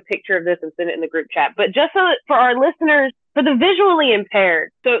take a picture of this and send it in the group chat. But just so for our listeners, for the visually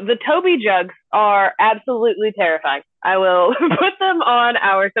impaired, so the Toby Jugs are absolutely terrifying. I will put them on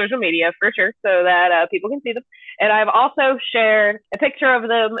our social media for sure so that people can see them. And I've also shared a picture of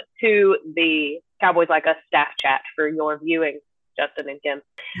them to the Cowboys Like Us staff chat for your viewing, Justin and Kim.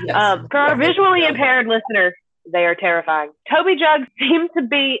 Yes. For our visually impaired listeners, they are terrifying. Toby Jugs seem to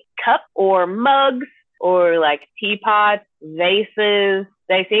be cups or mugs or like teapots, vases.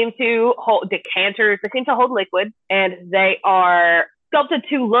 They seem to hold decanters. They seem to hold liquid, and they are sculpted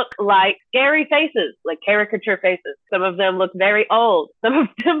to look like scary faces, like caricature faces. Some of them look very old. Some of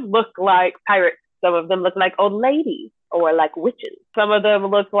them look like pirates. Some of them look like old ladies or like witches. Some of them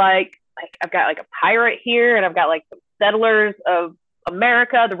look like I've got like a pirate here, and I've got like some settlers of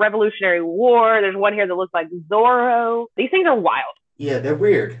America, the Revolutionary War. There's one here that looks like Zorro. These things are wild. Yeah, they're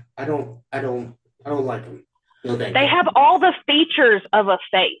weird. I don't like them. No, they have all the features of a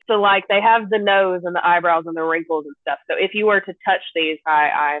face. So like they have the nose and the eyebrows and the wrinkles and stuff. So if you were to touch these,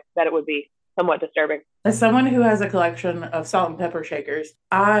 I bet it would be somewhat disturbing. As someone who has a collection of salt and pepper shakers,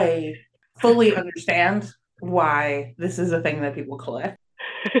 I fully understand why this is a thing that people collect.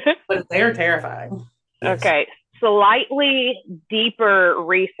 But they're terrifying. Okay. Slightly deeper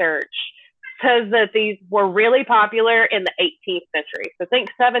research says that these were really popular in the 18th century. So think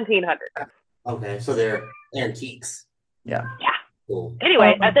 1700. Okay, so they're antiques. Yeah. Cool.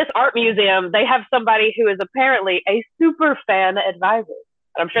 Anyway, at this art museum, they have somebody who is apparently a super fan advisor.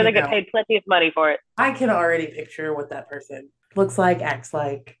 I'm sure they get paid plenty of money for it. I can already picture what that person looks like, acts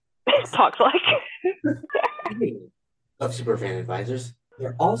like, talks like. Of super fan advisors,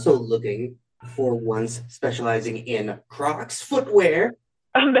 they're also looking for ones specializing in Crocs footwear.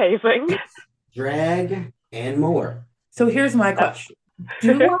 Amazing. Drag and more. So here's my question.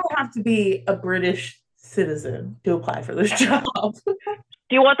 Do I have to be a British citizen to apply for this job? Do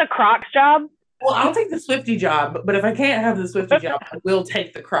you want the Crocs job? Well, I'll take the Swifty job, but if I can't have the Swifty job, I will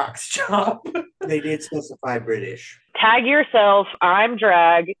take the Crocs job. They did specify British. Tag yourself, I'm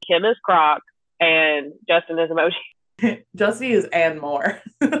drag, Kim is Crocs, and Justin is emoji. Justy is and more.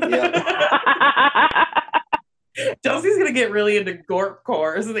 Chelsea's gonna get really into Gorp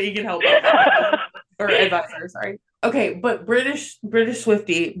Core so that he can help us. Or advisor, sorry. Okay, but British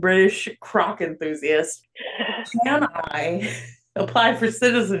Swifty, British Croc enthusiast, can I apply for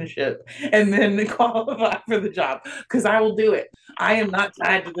citizenship and then qualify for the job? Because I will do it. I am not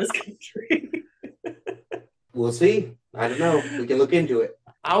tied to this country. We'll see. I don't know. We can look into it.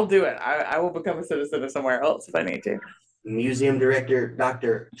 I'll do it. I will become a citizen of somewhere else if I need to. Museum director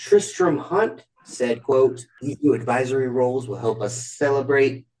Dr. Tristram Hunt said, quote, "These new advisory roles will help us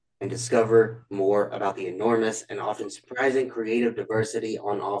celebrate and discover more about the enormous and often surprising creative diversity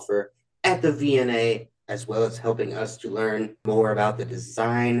on offer at the V&A, as well as helping us to learn more about the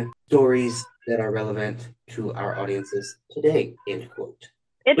design stories that are relevant to our audiences today," end quote.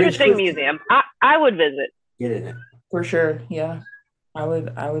 Interesting museum. I would visit. Get in it. For sure, yeah. I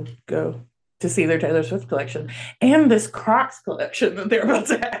would go to see their Taylor Swift collection and this Crocs collection that they're about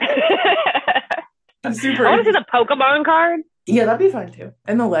to have. I'm super. I want to see the Pokemon card. Yeah, that'd be fun too.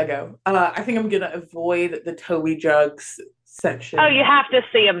 And the Lego. I think I'm gonna avoid the Toby Jugs section. Oh, you have to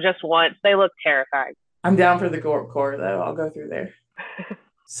see them just once. They look terrifying. I'm down for the Gorp Core though. I'll go through there.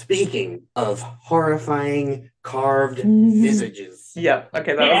 Speaking of horrifying carved visages. Yeah.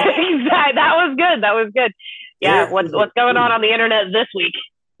 Okay. That was that was good. That was good. Yeah, There what's is a going on the internet this week?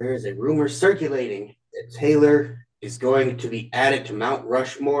 There is a rumor circulating that Taylor is going to be added to Mount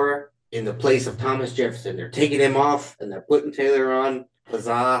Rushmore in the place of Thomas Jefferson. They're taking him off and they're putting Taylor on.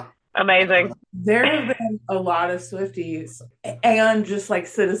 Huzzah. Amazing. There have been a lot of Swifties and just like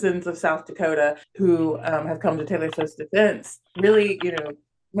citizens of South Dakota who have come to Taylor Swift's defense, really,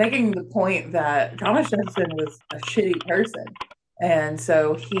 making the point that Thomas Jefferson was a shitty person. And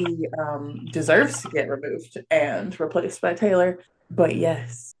so he deserves to get removed and replaced by Taylor. But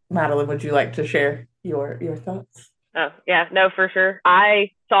yes, Madeline, would you like to share your thoughts? Oh, yeah, no, for sure.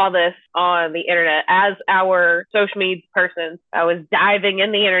 I saw this on the internet as our social media person. I was diving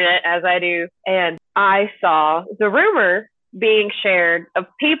in the internet as I do, and I saw the rumor being shared of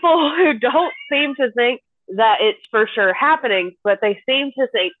people who don't seem to think that it's for sure happening, but they seem to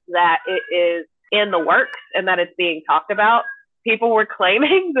think that it is in the works and that it's being talked about. People were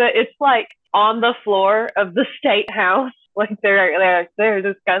claiming that it's like on the floor of the state house, like they're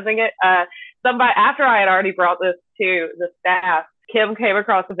discussing it. Somebody, after I had already brought this to the staff, Kim came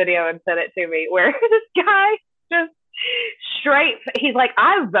across a video and sent it to me where this guy just straight, he's like,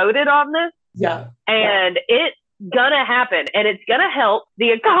 I voted on this. Yeah. And it's gonna happen and it's gonna help the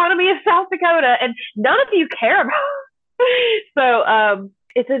economy of South Dakota and none of you care about it. So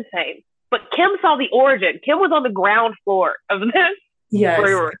it's insane. But Kim saw the origin. Kim was on the ground floor of this. Yes,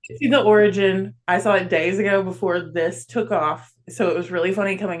 I see the origin. I saw it days ago before this took off. So it was really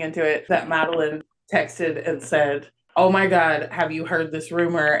funny coming into it that Madeline texted and said, oh my God, have you heard this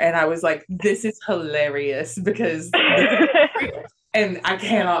rumor? And I was like, this is hilarious because and I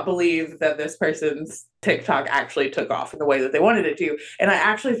cannot believe that this person's TikTok actually took off in the way that they wanted it to. And I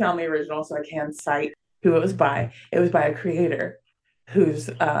actually found the original, so I can cite who it was by. It was by a creator whose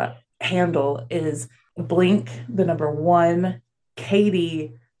handle is blink, the number 1,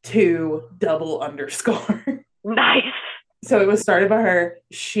 Katie 2 _. Nice. So it was started by her.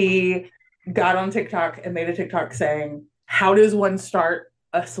 She got on TikTok and made a TikTok saying, how does one start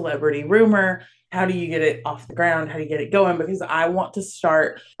a celebrity rumor? How do you get it off the ground? How do you get it going? Because I want to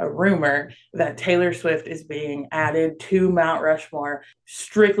start a rumor that Taylor Swift is being added to Mount Rushmore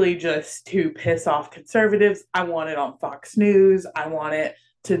strictly just to piss off conservatives. I want it on Fox News. I want it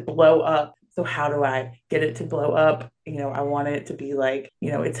to blow up. So how do I get it to blow up? I want it to be like,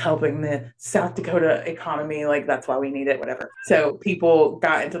 it's helping the South Dakota economy. Like, that's why we need it, whatever. So people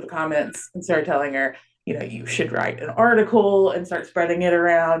got into the comments and started telling her, you should write an article and start spreading it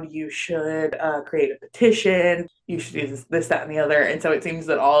around. You should create a petition. You should do this, that, and the other. And so it seems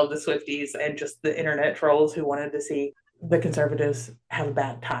that all of the Swifties and just the internet trolls who wanted to see the conservatives have a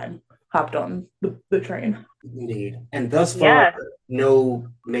bad time hopped on the train. Indeed. And thus far, no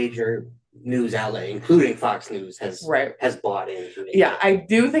major news outlet, including Fox News, has bought into it. Yeah, I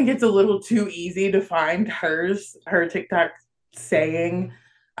do think it's a little too easy to find her TikTok saying,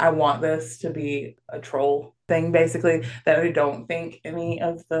 I want this to be a troll thing, basically, that I don't think any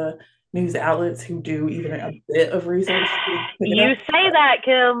of the news outlets who do even a bit of research. You say that,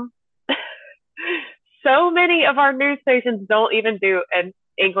 Kim. So many of our news stations don't even do an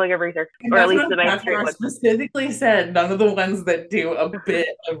inkling of research, or at least the mainstream ones. Specifically said none of the ones that do a bit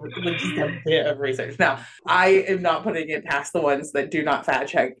of research. Now, I am not putting it past the ones that do not fact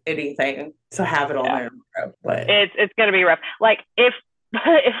check anything to have it on there. But it's going to be rough. Like if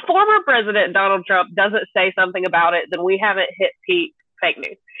former President Donald Trump doesn't say something about it, then we haven't hit peak fake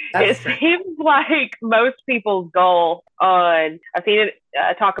news. It seems like most people's goal on, I've seen it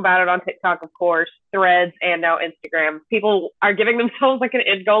talk about it on TikTok, of course, Threads, and now Instagram. People are giving themselves like an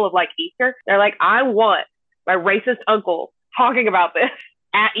end goal of like Easter. They're like, I want my racist uncle talking about this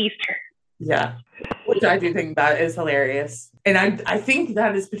at Easter. Yeah, which I do think that is hilarious. And I think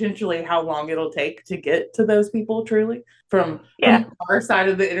that is potentially how long it'll take to get to those people, truly, from our side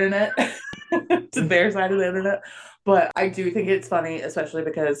of the internet to their side of the internet. But I do think it's funny, especially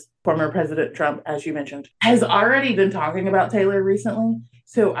because former President Trump, as you mentioned, has already been talking about Taylor recently.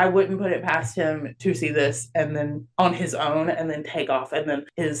 So I wouldn't put it past him to see this and then on his own and then take off. And then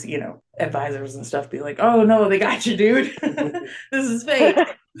his, advisors and stuff be like, oh, no, they got you, dude. This is fake.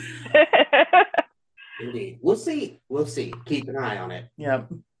 Indeed. We'll see. Keep an eye on it.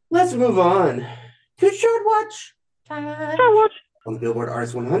 Yep. Let's move on to Short Watch time. Short Watch. On the Billboard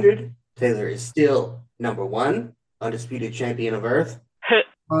Artist 100, Taylor is still number 1. Undisputed champion of Earth.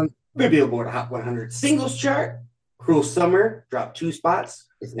 On the Billboard Hot 100 singles chart, Cruel Summer dropped 2 spots.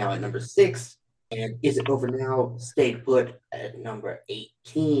 It's now at number 6. And Is It Over Now stayed put at number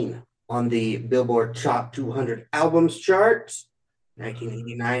 18. On the Billboard Top 200 albums chart,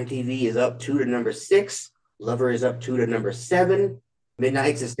 1989 TV is up 2 to number 6. Lover is up 2 to number 7.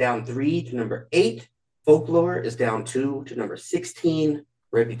 Midnights is down 3 to number 8. Folklore is down 2 to number 16.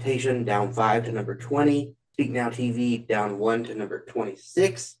 Reputation down 5 to number 20. Speak Now TV down 1 to number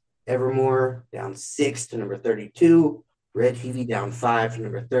 26. Evermore down 6 to number 32. Red TV down 5 to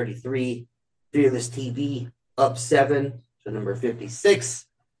number 33. Fearless TV up 7 to number 56.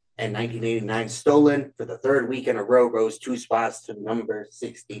 And 1989 Stolen for the third week in a row rose 2 spots to number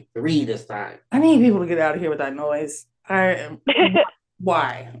 63 this time. I need people to get out of here with that noise.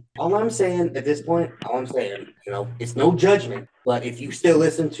 Why? All I'm saying at this point, it's no judgment, but if you still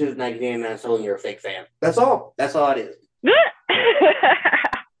listen to 1989 Stolen, you're a fake fan. That's all. That's all it is.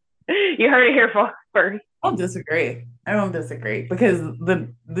 You heard it here first. I don't disagree because the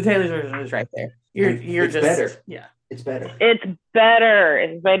Taylor version is right there. You're it's just better. Yeah. It's better. It's better.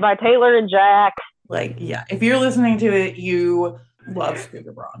 It's made by Taylor and Jack. Like, yeah. If you're listening to it, you love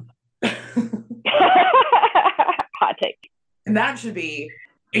Scooter Braun. Hot take. And that should be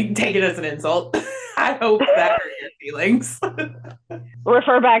taken as an insult. I hope that hurt your feelings.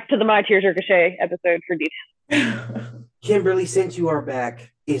 Refer back to the My Tears Ricochet episode for details. Kimberly, since you are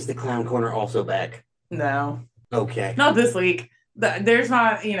back, is the Clown Corner also back? No. Okay. Not this week. There's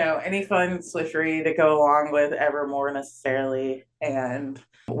not, any fun switchery to go along with Evermore necessarily. And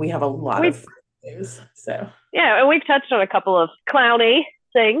we have a lot of news. So yeah, and we've touched on a couple of clowny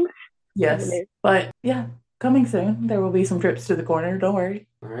things. Yes. But yeah, coming soon. There will be some trips to the corner. Don't worry.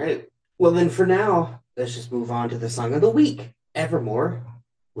 All right. Well, then for now, let's just move on to the song of the week. Evermore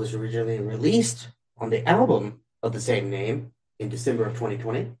was originally released on the album of the same name in December of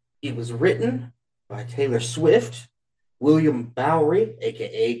 2020. It was written by Taylor Swift, William Bowery,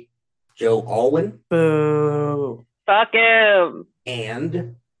 a.k.a. Joe Alwyn. Boo. Fuck him.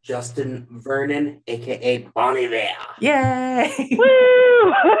 And Justin Vernon, a.k.a. Bon Iver. Yay!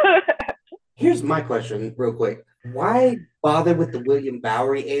 Woo! Here's my question real quick. Why bother with the William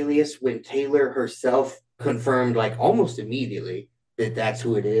Bowery alias when Taylor herself confirmed almost immediately that that's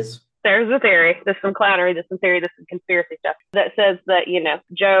who it is? There's a theory. There's some clownery. There's some theory. There's some conspiracy stuff that says that,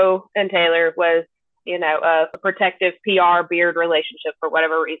 Joe and Taylor was, a protective PR beard relationship for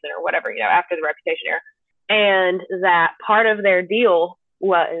whatever reason or whatever, after the Reputation era. And that part of their deal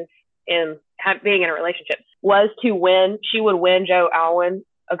was in being in a relationship was she would win Joe Alwyn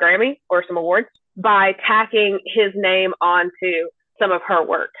a Grammy or some awards by tacking his name onto some of her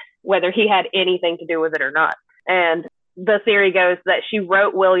work, whether he had anything to do with it or not. And the theory goes that she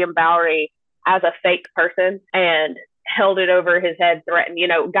wrote William Bowery as a fake person and held it over his head, threatened,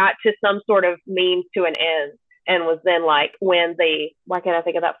 got to some sort of means to an end, and was then when why can't I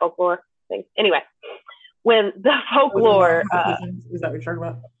think of that folklore thing? Anyway, when the folklore, is that what you're talking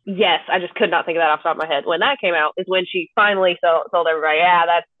about? Yes, I just could not think of that off the top of my head. When that came out is when she finally told everybody, yeah,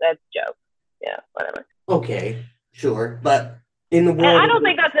 that's Joe. Yeah, whatever. Okay, sure. But in the world... And I don't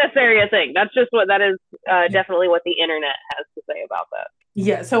think that's necessarily a thing. That's just that is definitely what the internet has to say about that.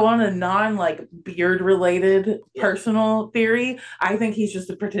 Yeah, so on a beard related personal theory, I think he's just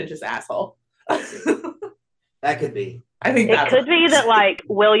a pretentious asshole. That could be. I think it could be that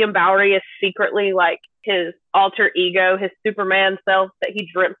William Bowery is secretly his alter ego, his Superman self that he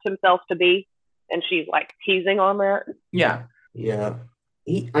dreamt himself to be, and she's teasing on that. Yeah. Yeah.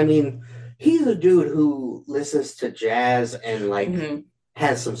 He's a dude who listens to jazz and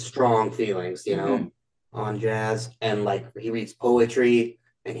has some strong feelings, on jazz, and he reads poetry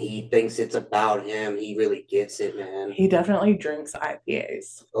and he thinks it's about him. He really gets it, man. He definitely drinks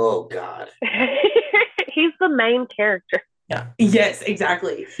IPAs. Oh God. He's the main character. Yeah. Yes,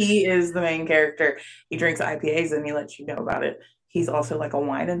 exactly. He is the main character. He drinks IPAs and he lets you know about it. He's also a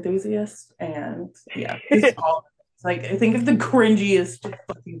wine enthusiast, and he's all I think of the cringiest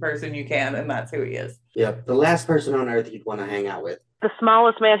fucking person you can, and that's who he is. Yep, the last person on earth you'd want to hang out with. The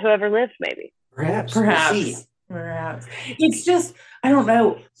smallest man who ever lived, maybe. Perhaps. It's just, I don't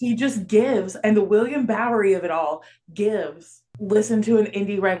know. He just gives, and the William Bowery of it all gives. Listen to an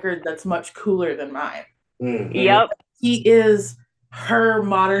indie record that's much cooler than mine. Mm-hmm. Yep. He is her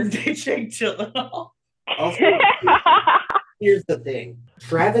modern day Jake Gyllenhaal. Also, here's the thing.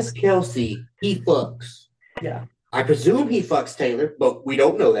 Travis Kelce, he fucks. Yeah. I presume he fucks Taylor, but we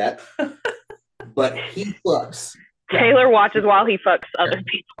don't know that. But he fucks. Taylor watches while he fucks other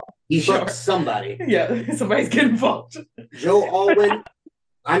people. He fucks somebody. Yeah, somebody's getting involved. Joe Alwyn,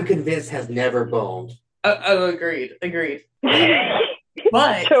 I'm convinced, has never boned. Agreed.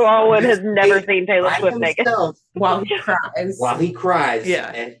 But Joe Alwyn has never seen Taylor Swift naked. While he cries.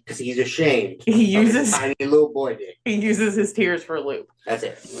 Yeah. Because he's ashamed. He uses tiny little boy dick. He uses his tears for a loop. That's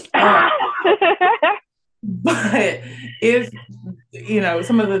it. But if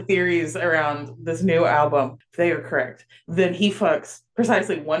some of the theories around this new album, if they are correct, then he fucks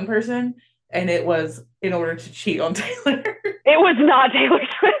precisely one person and it was in order to cheat on Taylor. It was not Taylor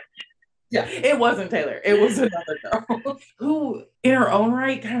Swift. Yeah, it wasn't Taylor. It was another girl who, in her own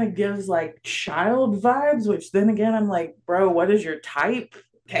right, kind of gives like child vibes, which then again, I'm like, bro, what is your type?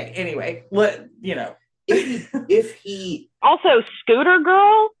 Okay, anyway, If he Also, Scooter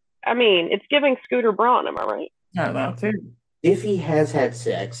Girl. I mean, it's giving Scooter Braun. Am I right? I don't know, too. if he has had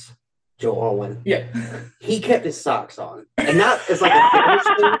sex, Joe Alwyn, Yeah. he kept his socks on, and not as like a fetish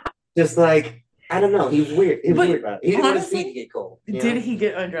thing, just like I don't know. He was weird. He was But weird about it. He didn't want his honestly, feet to get cold. you know? Did he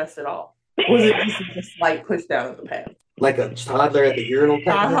get undressed at all? Was it just like a slight push down of the pants? Like a toddler at the urinal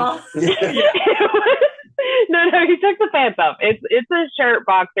type of thing? Yeah. No, he took the pants off. It's a shirt,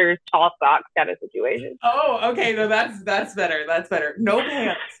 boxers, tall socks kind of situation. Oh, okay. No, that's better. That's better. No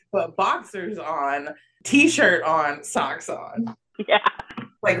pants, but boxers on, t-shirt on, socks on. Yeah.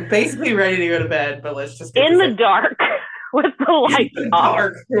 Like basically ready to go to bed, but let's just get In this the dark with the lights in the off.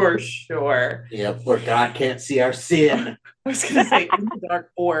 dark for sure. Yep, where God can't see our sin. I was gonna say in the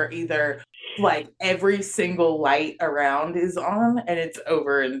dark, or either like every single light around is on and it's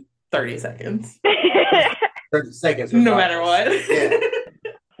over in 30 seconds. 30 seconds. No matter what. Yeah.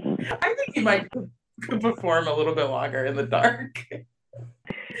 I think he might could perform a little bit longer in the dark.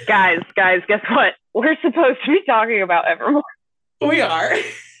 guys, guess what? We're supposed to be talking about Evermore. We are.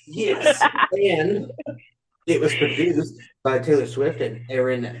 Yes. And it was produced by Taylor Swift and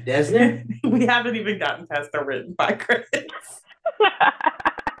Aaron Dessner. We haven't even gotten past the written by credits.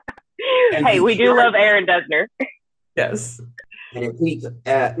 Hey, we do love Aaron Dessner. Yes. And it peaked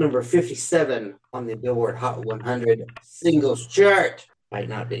at number 57 on the Billboard Hot 100 singles chart, by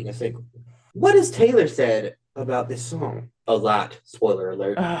not being a single. What has Taylor said about this song? A lot. Spoiler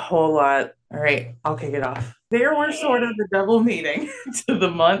alert. A whole lot. All right, I'll kick it off. There were sort of a double meaning to the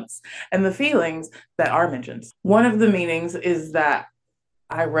months and the feelings that are mentioned. One of the meanings is that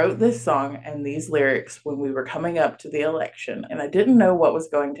I wrote this song and these lyrics when we were coming up to the election, and I didn't know what was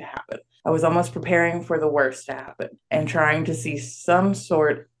going to happen. I was almost preparing for the worst to happen and trying to see some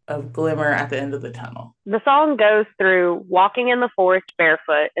sort of glimmer at the end of the tunnel. The song goes through walking in the forest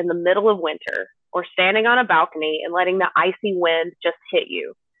barefoot in the middle of winter, or standing on a balcony and letting the icy wind just hit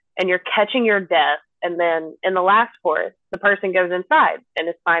you, and you're catching your death. And then in the last chorus, the person goes inside and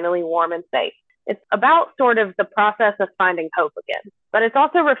is finally warm and safe. It's about sort of the process of finding hope again, but it's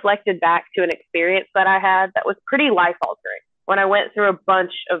also reflected back to an experience that I had that was pretty life-altering when I went through a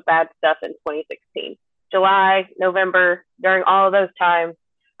bunch of bad stuff in 2016. July, November, during all of those times,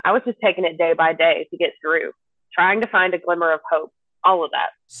 I was just taking it day by day to get through, trying to find a glimmer of hope, all of that.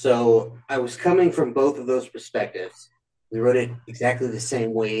 So I was coming from both of those perspectives. We wrote it exactly the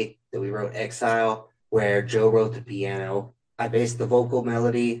same way that we wrote Exile, where Joe wrote the piano. I based the vocal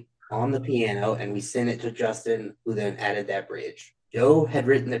melody on the piano, and we sent it to Justin, who then added that bridge. Joe had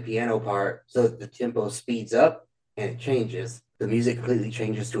written the piano part so that the tempo speeds up and it changes. The music completely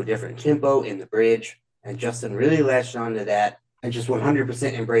changes to a different tempo in the bridge, and Justin really latched onto that and just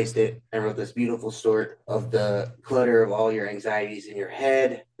 100% embraced it and wrote this beautiful story of the clutter of all your anxieties in your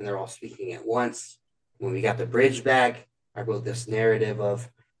head, and they're all speaking at once. When we got the bridge back, I wrote this narrative of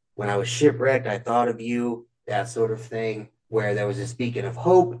when I was shipwrecked, I thought of you, that sort of thing, where there was a beacon of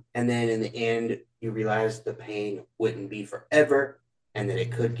hope, and then in the end, you realized the pain wouldn't be forever and that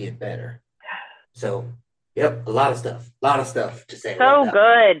it could get better. So, yep, a lot of stuff to say. So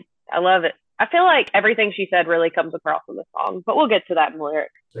good. I love it. I feel like everything she said really comes across in the song, but we'll get to that in the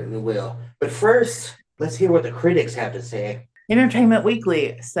lyrics. Certainly will. But first, let's hear what the critics have to say. Entertainment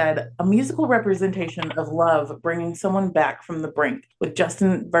Weekly said, a musical representation of love bringing someone back from the brink, with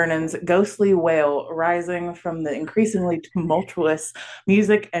Justin Vernon's ghostly wail rising from the increasingly tumultuous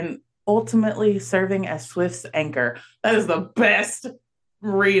music and ultimately serving as Swift's anchor. That is the best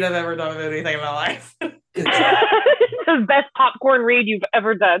read I've ever done of anything in my life. Good job. The best popcorn read you've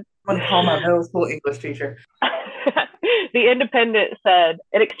ever done. I'm going to call my middle school English teacher. The Independent said,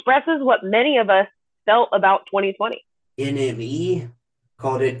 it expresses what many of us felt about 2020. NME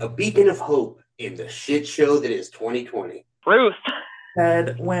called it a beacon of hope in the shit show that is 2020. Bruce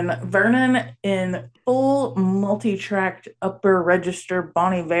Said, when Vernon in full multi-tracked upper register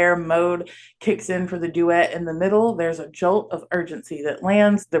Bon Iver mode kicks in for the duet in the middle, there's a jolt of urgency that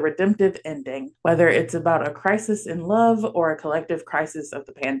lands the redemptive ending, whether it's about a crisis in love or a collective crisis of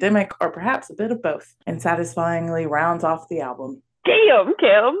the pandemic, or perhaps a bit of both, and satisfyingly rounds off the album. Damn,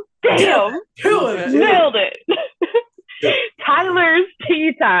 Kim. Damn. Nailed it. Tyler's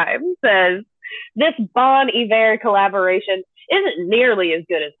Tea Time says, this Bon Iver collaboration isn't nearly as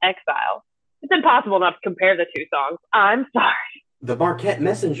good as Exile. It's impossible not to compare the two songs. I'm sorry. The Marquette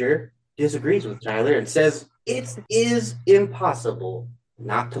Messenger disagrees with Tyler and says it is impossible,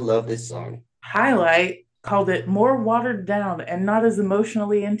 not to love this song. Highlight called it more watered down and not as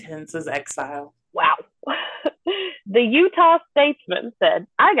emotionally intense as Exile. Wow. The Utah Statesman said,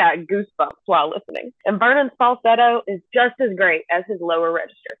 I got goosebumps while listening, and Vernon's falsetto is just as great as his lower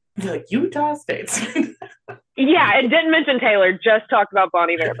register. The Utah States. Yeah, it didn't mention Taylor, just talked about Bon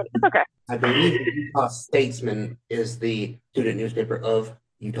Iver, but it's okay. I believe the Utah Statesman is the student newspaper of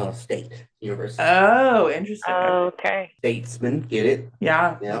Utah State University. Oh, interesting. Okay. Statesman, get it?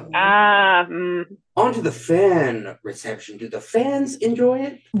 Yeah. On to the fan reception. Do the fans enjoy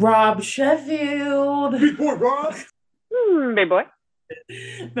it? Rob Sheffield. Big boy, Rob. Big boy.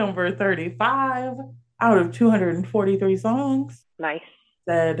 Number 35 out of 243 songs. Nice.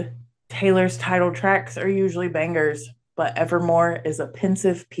 Said Taylor's title tracks are usually bangers, but Evermore is a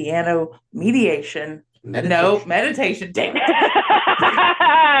pensive piano meditation. Meditation. Damn it.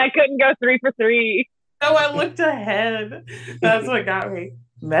 I couldn't go 3 for 3. No, I looked ahead. That's what got me.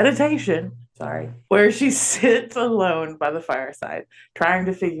 Meditation. Sorry. Where she sits alone by the fireside, trying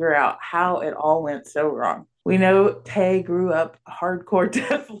to figure out how it all went so wrong. We know Tay grew up a hardcore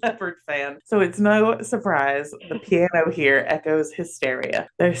Def Leppard fan, so it's no surprise the piano here echoes Hysteria,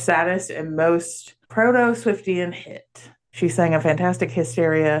 their saddest and most proto-Swiftian hit. She sang a fantastic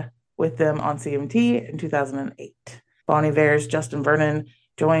Hysteria with them on CMT in 2008. Bon Iver's Justin Vernon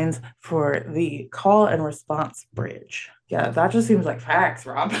joins for the call and response bridge. Yeah, that just seems like facts,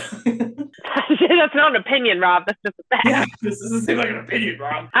 Rob. That's not an opinion, Rob. That's just a fact. Yeah, this doesn't seem like an opinion,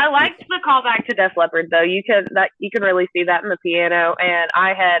 Rob. I liked the callback to Def Leppard, though. You can really see that in the piano, and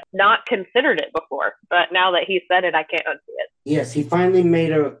I had not considered it before, but now that he said it, I can't unsee it. Yes, he finally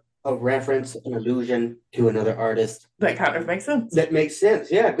made a reference, an allusion to another artist. That kind of makes sense. That makes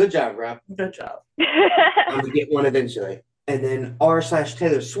sense. Yeah, good job, Rob. Good job. I'm going to get one eventually. And then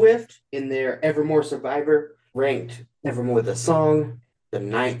r/Taylor Swift in their Evermore Survivor ranked Evermore the song the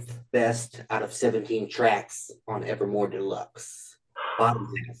 9th best out of 17 tracks on Evermore Deluxe.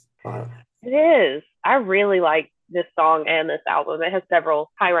 Bottom half. It is. I really like this song and this album. It has several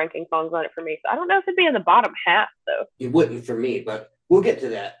high-ranking songs on it for me, so I don't know if it'd be in the bottom half, though. It wouldn't for me, but we'll get to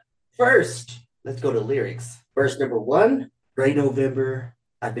that. First, let's go to lyrics. Verse number 1, Gray November,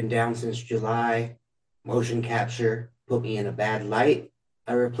 I've been down since July, motion capture, put me in a bad light.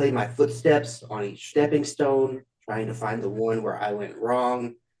 I replay my footsteps on each stepping stone, trying to find the one where I went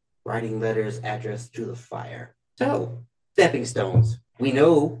wrong, writing letters addressed to the fire. So, stepping stones. We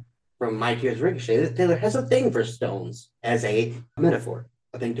know from My Tears Ricochet that Taylor has a thing for stones as a metaphor,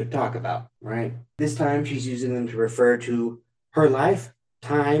 a thing to talk about, right? This time she's using them to refer to her life,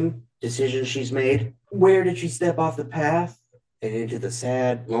 time, decisions she's made. Where did she step off the path and into the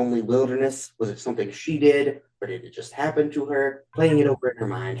sad, lonely wilderness? Was it something she did, or did it just happen to her? Playing it over in her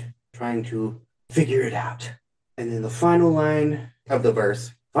mind, trying to figure it out. And then the final line of the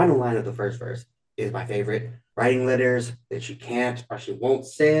first verse is my favorite. Writing letters that she can't or she won't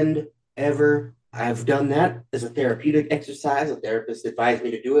send ever. I've done that as a therapeutic exercise. A therapist advised me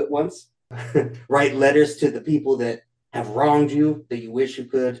to do it once. Write letters to the people that have wronged you that you wish you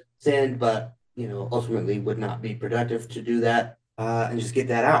could send, but, ultimately would not be productive to do that, and just get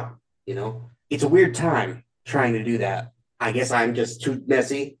that out. It's a weird time trying to do that. I guess I'm just too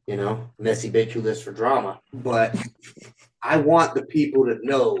messy, messy bitch who lives for drama. But I want the people to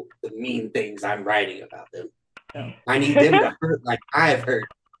know the mean things I'm writing about them. Yeah. I need them to hurt like I've hurt.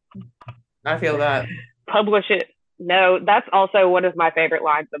 I feel that. Publish it. No, that's also one of my favorite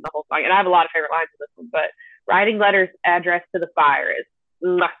lines in the whole song. And I have a lot of favorite lines in this one, but writing letters addressed to the fire is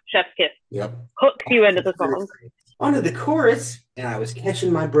chef's kiss. Yep. Hooks you into the song. Onto the chorus, and I was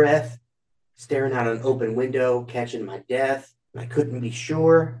catching my breath, staring out an open window, catching my death, and I couldn't be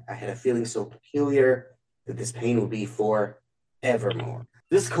sure. I had a feeling so peculiar that this pain would be for evermore.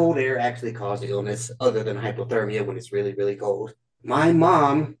 This cold air actually caused illness other than hypothermia when it's really, really cold. My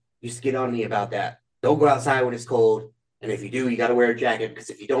mom used to get on me about that. Don't go outside when it's cold, and if you do, you got to wear a jacket,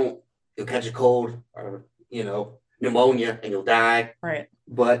 because if you don't, you'll catch a cold or, pneumonia, and you'll die. Right.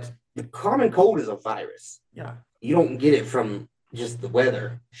 But the common cold is a virus. Yeah. You don't get it from just the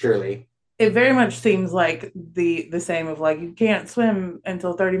weather, surely. It very much seems like the same of like, you can't swim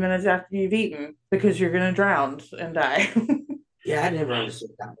until 30 minutes after you've eaten because you're going to drown and die. Yeah, I never understood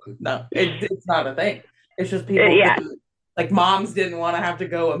that one. No, it's not a thing. It's just people. Yeah. Like moms didn't want to have to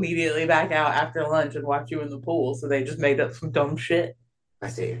go immediately back out after lunch and watch you in the pool, so they just made up some dumb shit. I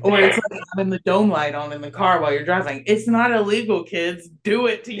see. Or it's like having the dome light on in the car while you're driving. It's not illegal, kids. Do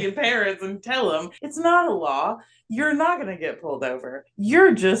it to your parents and tell them it's not a law. You're not going to get pulled over.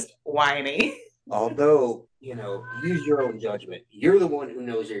 You're just whiny. Although, use your own judgment. You're the one who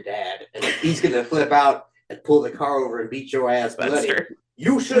knows your dad. And if he's going to flip out and pull the car over and beat your ass bloody,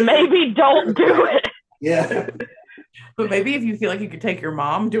 You should Maybe don't do it. Yeah. But maybe if you feel like you could take your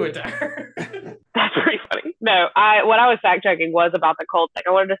mom, do it to her. That's pretty funny. No, what I was fact checking was about the cold thing.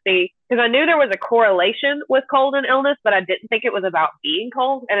 I wanted to see, because I knew there was a correlation with cold and illness, but I didn't think it was about being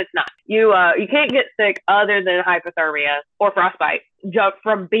cold, and it's not. You can't get sick other than hypothermia or frostbite just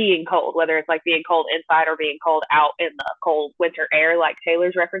from being cold, whether it's like being cold inside or being cold out in the cold winter air, like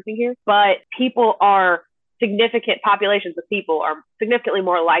Taylor's referencing here. But significant populations of people are significantly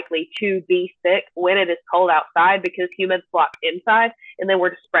more likely to be sick when it is cold outside because humans flock inside and then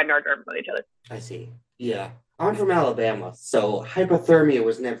we're just spreading our germs on each other. I see. Yeah. I'm from Alabama, so hypothermia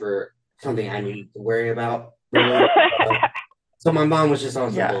was never something I needed to worry about. Really. So my mom was just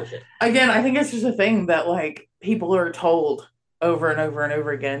on some bullshit. Again, I think it's just a thing that like people are told over and over and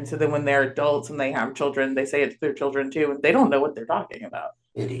over again. So then when they're adults and they have children, they say it to their children too, and they don't know what they're talking about.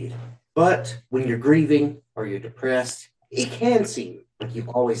 Indeed. But when you're grieving or you're depressed, it can seem like you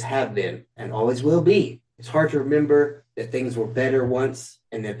always have been and always will be. It's hard to remember that things were better once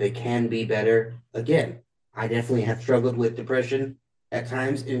and that they can be better again. I definitely have struggled with depression at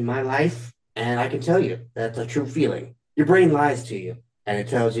times in my life, and I can tell you that's a true feeling. Your brain lies to you, and it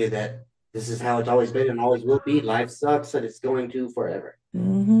tells you that this is how it's always been and always will be. Life sucks, and it's going to forever.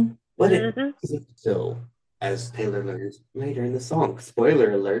 Mm-hmm. But it isn't so, as Taylor learns later in the song.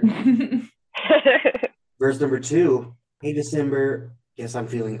 Spoiler alert. Verse number 2. Hey, December, guess I'm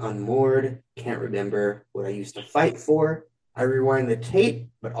feeling unmoored. Can't remember what I used to fight for. I rewind the tape,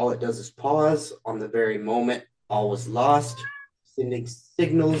 but all it does is pause on the very moment all was lost, sending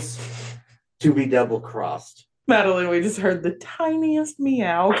signals to be double-crossed. Madeline, we just heard the tiniest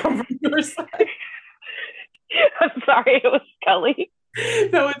meow come from your side. I'm sorry, it was Scully.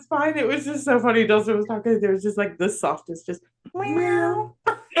 No, it's fine. It was just so funny. Dulce was talking. There was just like the softest, just meow.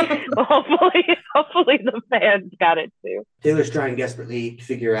 Hopefully the fans got it too. Taylor's trying desperately to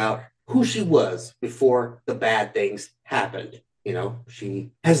figure out who she was before the bad things happened. You know,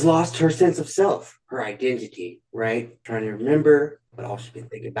 she has lost her sense of self, her identity, right? Trying to remember, but all she's been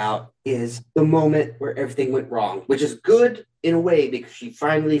thinking about is the moment where everything went wrong, which is good in a way because she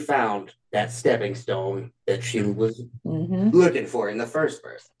finally found that stepping stone that she was looking for in the first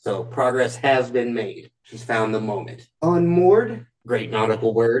verse. So progress has been made. She's found the moment. Unmoored, great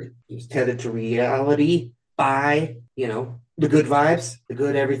nautical word. He was tethered to reality by, the good vibes, the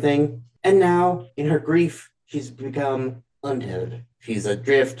good everything. And now, in her grief, she's become untethered. She's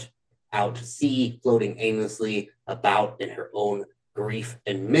adrift out to sea, floating aimlessly about in her own grief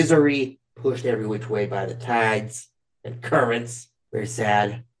and misery, pushed every which way by the tides and currents. Very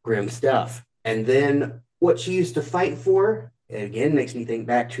sad, grim stuff. And then what she used to fight for, again, makes me think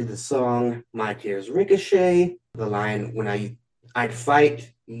back to the song My Tears Ricochet. The line, when I'd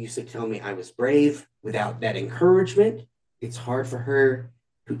fight, you used to tell me I was brave. Without that encouragement, it's hard for her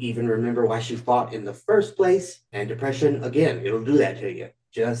to even remember why she fought in the first place. And depression, again, it'll do that to you.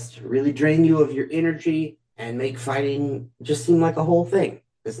 Just really drain you of your energy and make fighting just seem like a whole thing.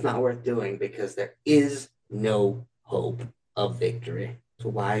 It's not worth doing because there is no hope of victory. So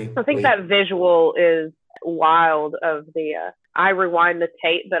why? I think that visual is wild of I rewind the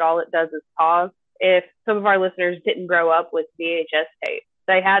tape, but all it does is pause. If some of our listeners didn't grow up with VHS tape,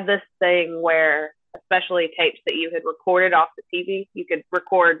 they had this thing where, especially tapes that you had recorded off the TV, you could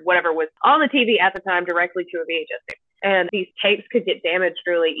record whatever was on the TV at the time directly to a VHS tape. And these tapes could get damaged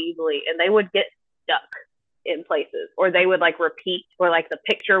really easily, and they would get stuck in places, or they would repeat, or the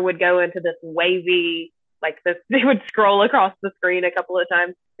picture would go into this wavy, they would scroll across the screen a couple of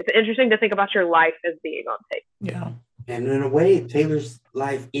times. It's interesting to think about your life as being on tape. Yeah. And in a way, Taylor's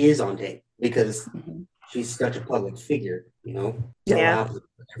life is on tape because she's such a public figure, It allows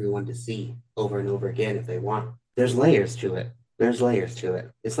everyone to see over and over again if they want. There's layers to it.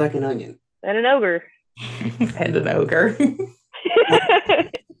 It's like an onion. And an ogre. And an ogre.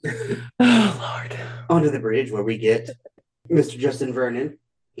 Oh, Lord. Onto the bridge where we get Mr. Justin Vernon.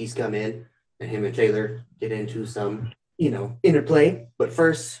 He's come in, and him and Taylor get into some, interplay. But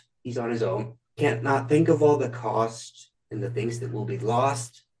first, he's on his own. Can't not think of all the cost and the things that will be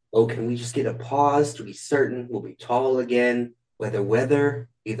lost. Oh, can we just get a pause to be certain we'll be tall again? Whether weather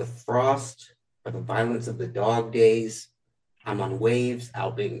be the frost or the violence of the dog days. I'm on waves,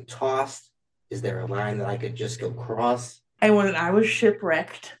 out being tossed. Is there a line that I could just go cross? And when I was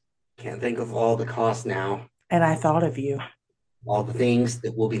shipwrecked. Can't think of all the cost now. And I thought of you. All the things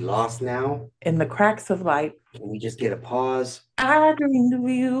that will be lost now. In the cracks of light. Can we just get a pause? I dreamed of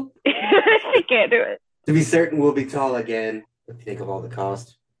you. I can't do it. To be certain we'll be tall again. But think of all the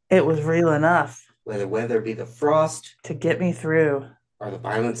cost. It was real enough. Whether weather be the frost. To get me through. Or the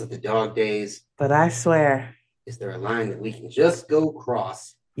violence of the dog days. But I swear. Is there a line that we can just go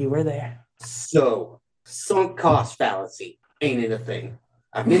cross? You were there. So, sunk cost fallacy ain't it a thing?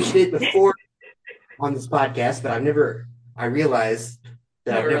 I've mentioned it before on this podcast, but I realized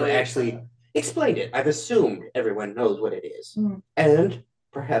that I've never actually explained it. I've assumed everyone knows what it is. And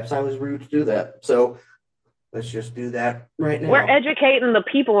perhaps I was rude to do that. So let's just do that right now. We're educating the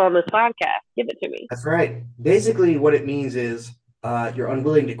people on this podcast. Give it to me. That's right. Basically, what it means is you're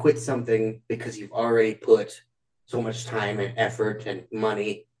unwilling to quit something because you've already put so much time and effort and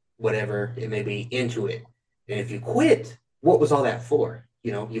money, whatever it may be, into it. And if you quit, what was all that for?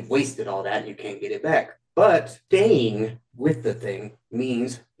 You've wasted all that and you can't get it back. But staying with the thing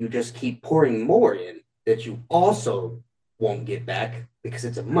means you just keep pouring more in that you also won't get back because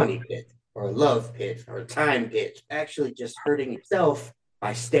it's a money pit or a love pit or a time pit. Actually just hurting yourself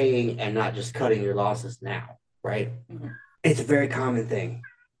by staying and not just cutting your losses now, right? It's a very common thing.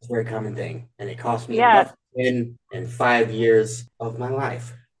 It's a very common thing. And it cost me enough in 5 years of my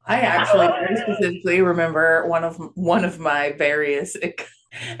life. I actually very specifically remember one of my various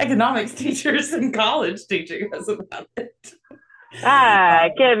economics teachers in college teaching us about it.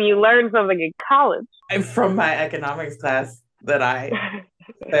 Kim, you learned something in college. From my economics class that I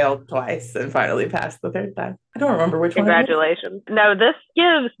failed twice and finally passed the third time. I don't remember which one. Congratulations. No, this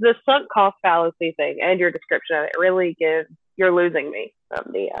gives the sunk cost fallacy thing and your description of it really gives, you're losing me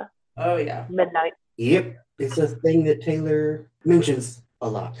from the midnight. Yep. It's a thing that Taylor mentions a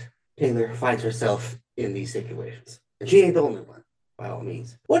lot. Taylor finds herself in these situations. And she ain't the only one, by all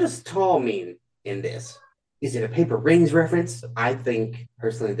means. What does tall mean in this? Is it a Paper Rings reference? I think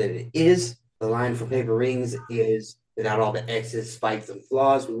personally that it is. The line from Paper Rings is, without all the X's, spikes, and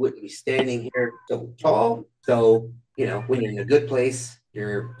flaws, we wouldn't be standing here so tall. So, when you're in a good place,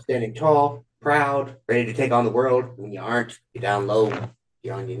 you're standing tall, proud, ready to take on the world. When you aren't, you're down low,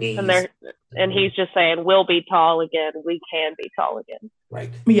 you're on your knees. And he's just saying, we'll be tall again. We can be tall again. Right.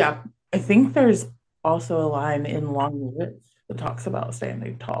 Yeah. I think there's also a line in Long Lived that talks about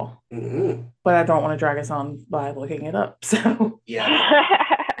standing tall. Mm-hmm. But I don't want to drag us on by looking it up. So yeah.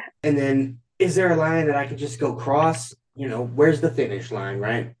 And then, is there a line that I could just go cross? Where's the finish line,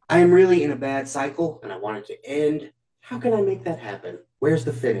 right? I am really in a bad cycle and I want it to end. How can I make that happen? Where's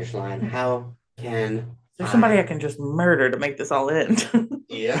the finish line? How can there's somebody I can just murder to make this all end?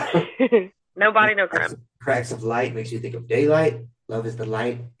 Yeah. Nobody, no crime. Cracks of light makes you think of daylight. Love is the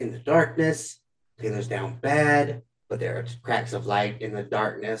light in the darkness. Taylor's down bad, but there are cracks of light in the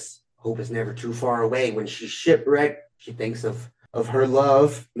darkness. Hope is never too far away. When she's shipwrecked, she thinks of her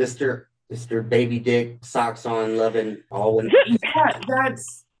love, Mr. Baby Dick, socks on, loving all when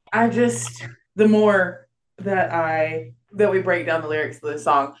the more that we break down the lyrics of this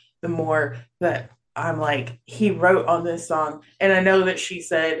song, the more that I'm like, he wrote on this song. And I know that she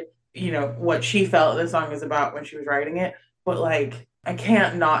said, what she felt this song is about when she was writing it. But like, I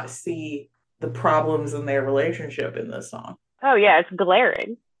can't not see the problems in their relationship in this song. Oh, yeah, it's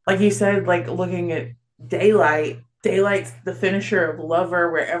glaring. Like you said, like looking at Daylight's the finisher of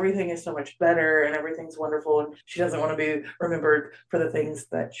Lover, where everything is so much better and everything's wonderful. And she doesn't want to be remembered for the things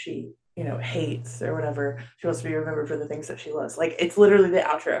that she, hates or whatever. She wants to be remembered for the things that she loves. Like, it's literally the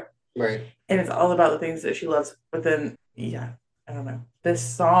outro. Right. And it's all about the things that she loves. But then, I don't know. This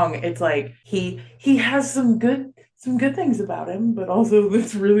song, it's like he has some good things about him, but also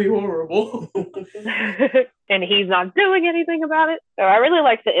it's really horrible. And he's not doing anything about it. So I really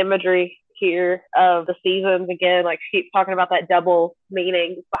like the imagery here of the seasons again. Like, she keeps talking about that double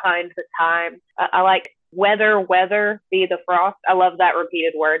meaning behind the time. I like weather be the frost. I love that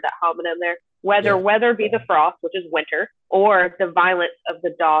repeated word, that homonym there. Weather be the frost, which is winter, or the violence of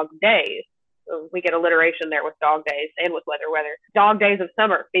the dog days. So we get alliteration there with dog days and with weather. Dog days of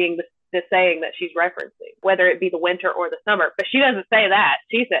summer being the saying that she's referencing, whether it be the winter or the summer. But she doesn't say that.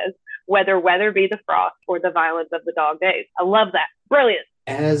 She says, weather be the frost or the violence of the dog days. I love that. Brilliant.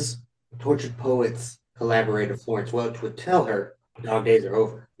 As Tortured Poets collaborator Florence Welch would tell her, dog days are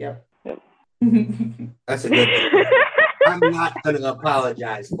over. Yep. That's a good thing. I'm not going to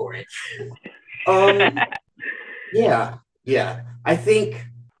apologize for it. Yeah. I think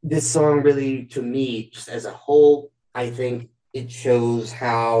this song really, to me, just as a whole, I think it shows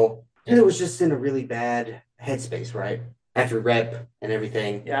how it was just in a really bad headspace, right? After rep and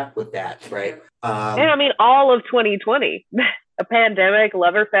everything with that, right? And I mean, all of 2020, a pandemic,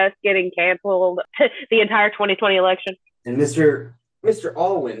 Loverfest getting canceled, the entire 2020 election. And Mr.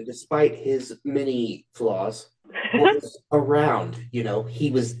 Alwyn, despite his many flaws, was around,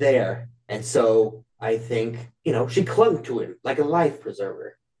 he was there. And so I think, she clung to him like a life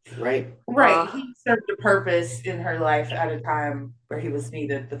preserver. Right? Right. He served a purpose in her life at a time where he was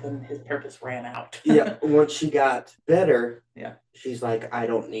needed, but then his purpose ran out. Yeah. Once she got better, Yeah. she's like, I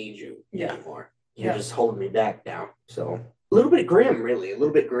don't need you Yeah. anymore. You're just holding me back now. So a little bit grim, really. A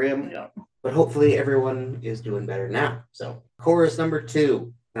little bit grim. Yeah. But hopefully everyone is doing better now. So chorus number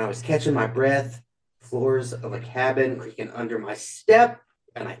 2. And I was catching my breath, floors of a cabin creaking under my step,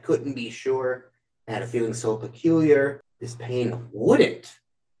 and I couldn't be sure. I had a feeling so peculiar. This pain wouldn't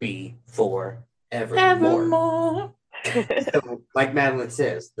be for evermore. So, like Madeline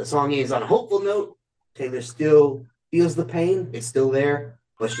says, the song is on a hopeful note. Taylor still feels the pain. It's still there,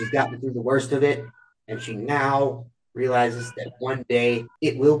 but she's gotten through the worst of it. And she now realizes that one day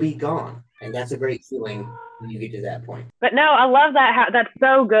it will be gone. And that's a great feeling when you get to that point. But no, I love that. That's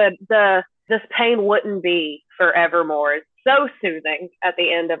so good. This pain wouldn't be forevermore. It's so soothing at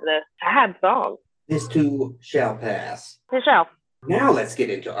the end of this sad song. This too shall pass. It shall. Now let's get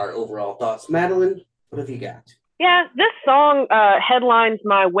into our overall thoughts. Madeline, what have you got? Yeah, this song headlines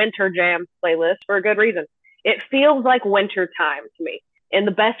my winter jam playlist for a good reason. It feels like winter time to me in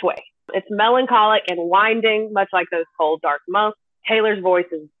the best way. It's melancholic and winding, much like those cold, dark months. Taylor's voice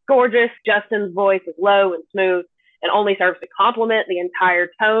is gorgeous. Justin's voice is low and smooth and only serves to complement the entire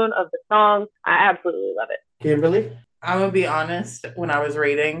tone of the song. I absolutely love it. Kimberly? I'm going to be honest. When I was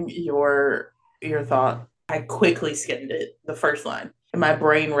reading your thought, I quickly skimmed it, the first line. And my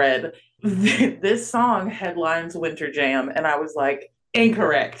brain read, this song headlines Winter Jam. And I was like,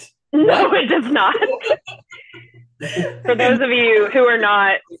 incorrect. No, it does not. For those of you who are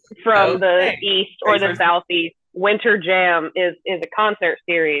not from the East or the Southeast, Winter Jam is a concert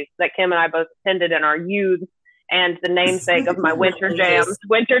series that Kim and I both attended in our youth, and the namesake of my Winter Jam's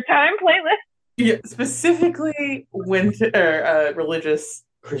wintertime playlist. Yeah, specifically winter religious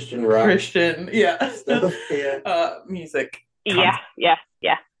Christian rock. Christian, Stuff, yeah. Music. Yeah.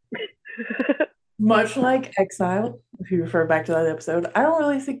 Much like Exile, if you refer back to that episode, I don't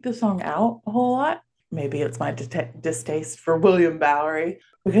really think this song out a whole lot. Maybe it's my distaste for William Bowery,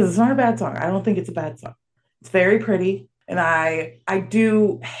 because it's not a bad song. I don't think it's a bad song. It's very pretty. And I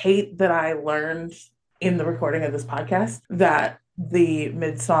do hate that I learned in the recording of this podcast that the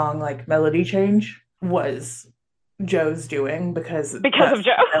mid-song like melody change was Joe's doing because of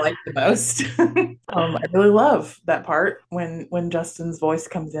Joe. I like the most. I really love that part when Justin's voice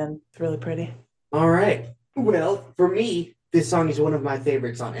comes in. It's really pretty. All right. Well, for me, this song is one of my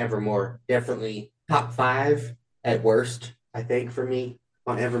favorites on Evermore. Definitely top 5 at worst, I think, for me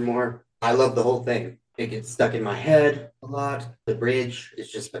on Evermore. I love the whole thing. It gets stuck in my head a lot. The bridge is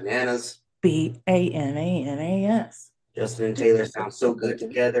just bananas. Bananas. Justin and Taylor sound so good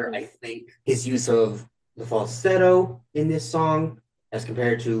together. I think his use of the falsetto in this song as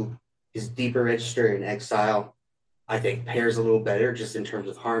compared to his deeper register in Exile, I think pairs a little better just in terms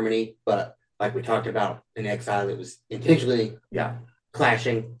of harmony. But like we talked about in Exile, it was intentionally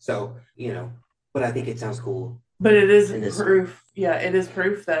clashing. So, but I think it sounds cool. But it is proof. Yeah, it is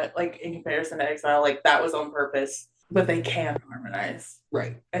proof that like in comparison to Exile, like that was on purpose, but they can harmonize.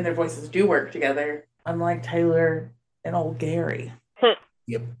 Right. And their voices do work together, unlike Taylor and old Gary.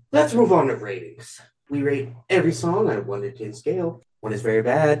 Yep. Let's move on to ratings. We rate every song on a 1 to 10 scale. 1 is very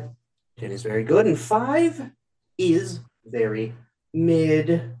bad, 10 is very good, and 5 is very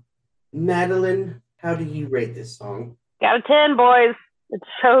mid. Madeline, how do you rate this song? Got a 10, boys. It's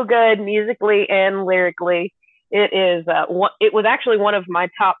so good musically and lyrically. It is. It was actually one of my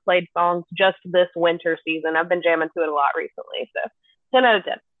top played songs just this winter season. I've been jamming to it a lot recently. So 10 out of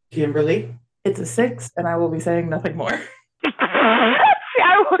 10. Kimberly? It's a 6, and I will be saying nothing more.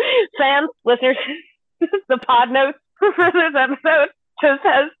 Fans, listeners, the pod notes for this episode just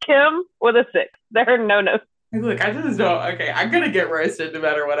has Kim with a 6. There are no notes. Look, I just don't. Okay, I'm gonna get roasted no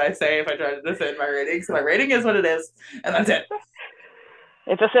matter what I say if I try to defend my rating. So my rating is what it is, and that's it.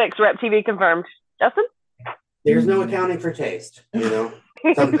 It's a 6. Rep TV confirmed. Justin? There's no accounting for taste.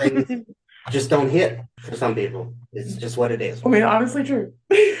 Some things just don't hit for some people. It's just what it is. I mean, honestly, true.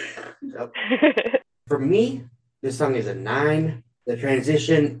 So, for me, this song is a 9. The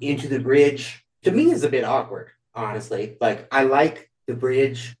transition into the bridge to me is a bit awkward, honestly. Like I like the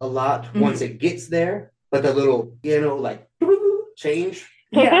bridge a lot once it gets there, but the little like change,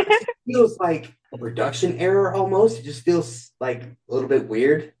 it feels like a production error almost. It just feels like a little bit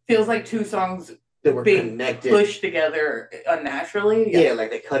weird. Feels like two songs that were connected, pushed together unnaturally. Yeah,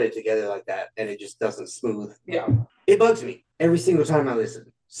 like they cut it together like that, and it just doesn't smooth. Yeah, it bugs me every single time I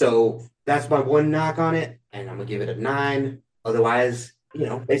listen. So that's my one knock on it, and I'm gonna give it a 9. Otherwise,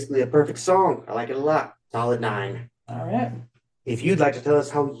 basically a perfect song. I like it a lot. Solid 9. All right. If you'd like to tell us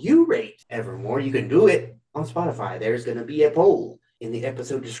how you rate Evermore, you can do it on Spotify. There's gonna be a poll. in the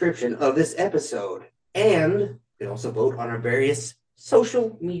episode description of this episode. And you can also vote on our various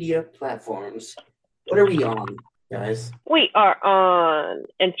social media platforms. What are we on, guys? We are on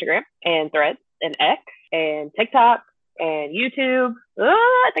Instagram and Threads and X and TikTok and YouTube.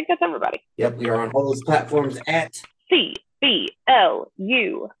 I think that's everybody. Yep, we are on all those platforms at CBLU_podcast.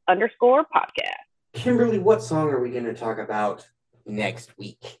 Kimberly, what song are we going to talk about next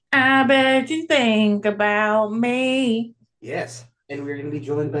week? I bet you think about me. Yes, and we're going to be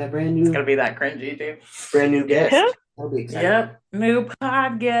joined by a brand It's new gonna be that cringy, dude. guest. That'll be exciting. Yep, new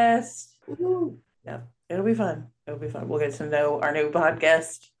podcast. Woo. Yep, it'll be fun. It'll be fun. We'll get to know our new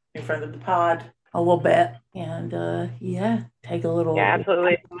podcast, new friend of the pod, a little bit, and take a little. Yeah,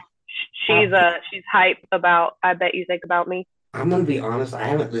 absolutely. She's hype about I Bet You Think About Me. I'm going to be honest, I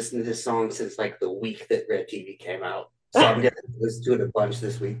haven't listened to this song since like the week that Red TV came out. So I'm going to listen to it a bunch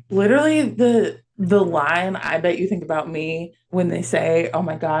this week. Literally, the line, I bet you think about me, when they say, oh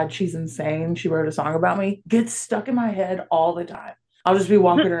my God, she's insane, she wrote a song about me, gets stuck in my head all the time. I'll just be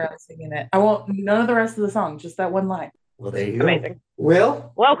walking around singing it. I won't, none of the rest of the song, just that one line. Well, there you go. Amazing.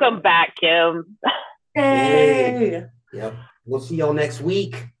 Well, welcome back, Kim. Hey! Yep. We'll see y'all next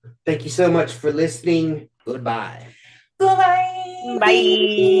week. Thank you so much for listening. Goodbye. Bye.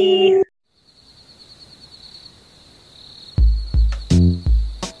 Bye.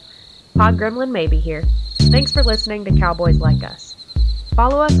 Pod Gremlin Maybe here. Thanks for listening to Cowboys Like Us.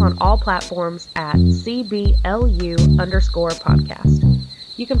 Follow us on all platforms at CBLU_podcast.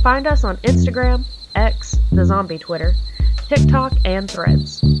 You can find us on Instagram, X, the zombie Twitter, TikTok, and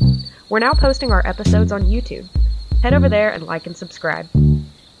Threads. We're now posting our episodes on YouTube. Head over there and like and subscribe.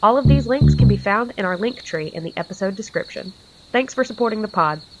 All of these links can be found in our link tree in the episode description. Thanks for supporting the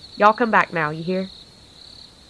pod. Y'all come back now, you hear?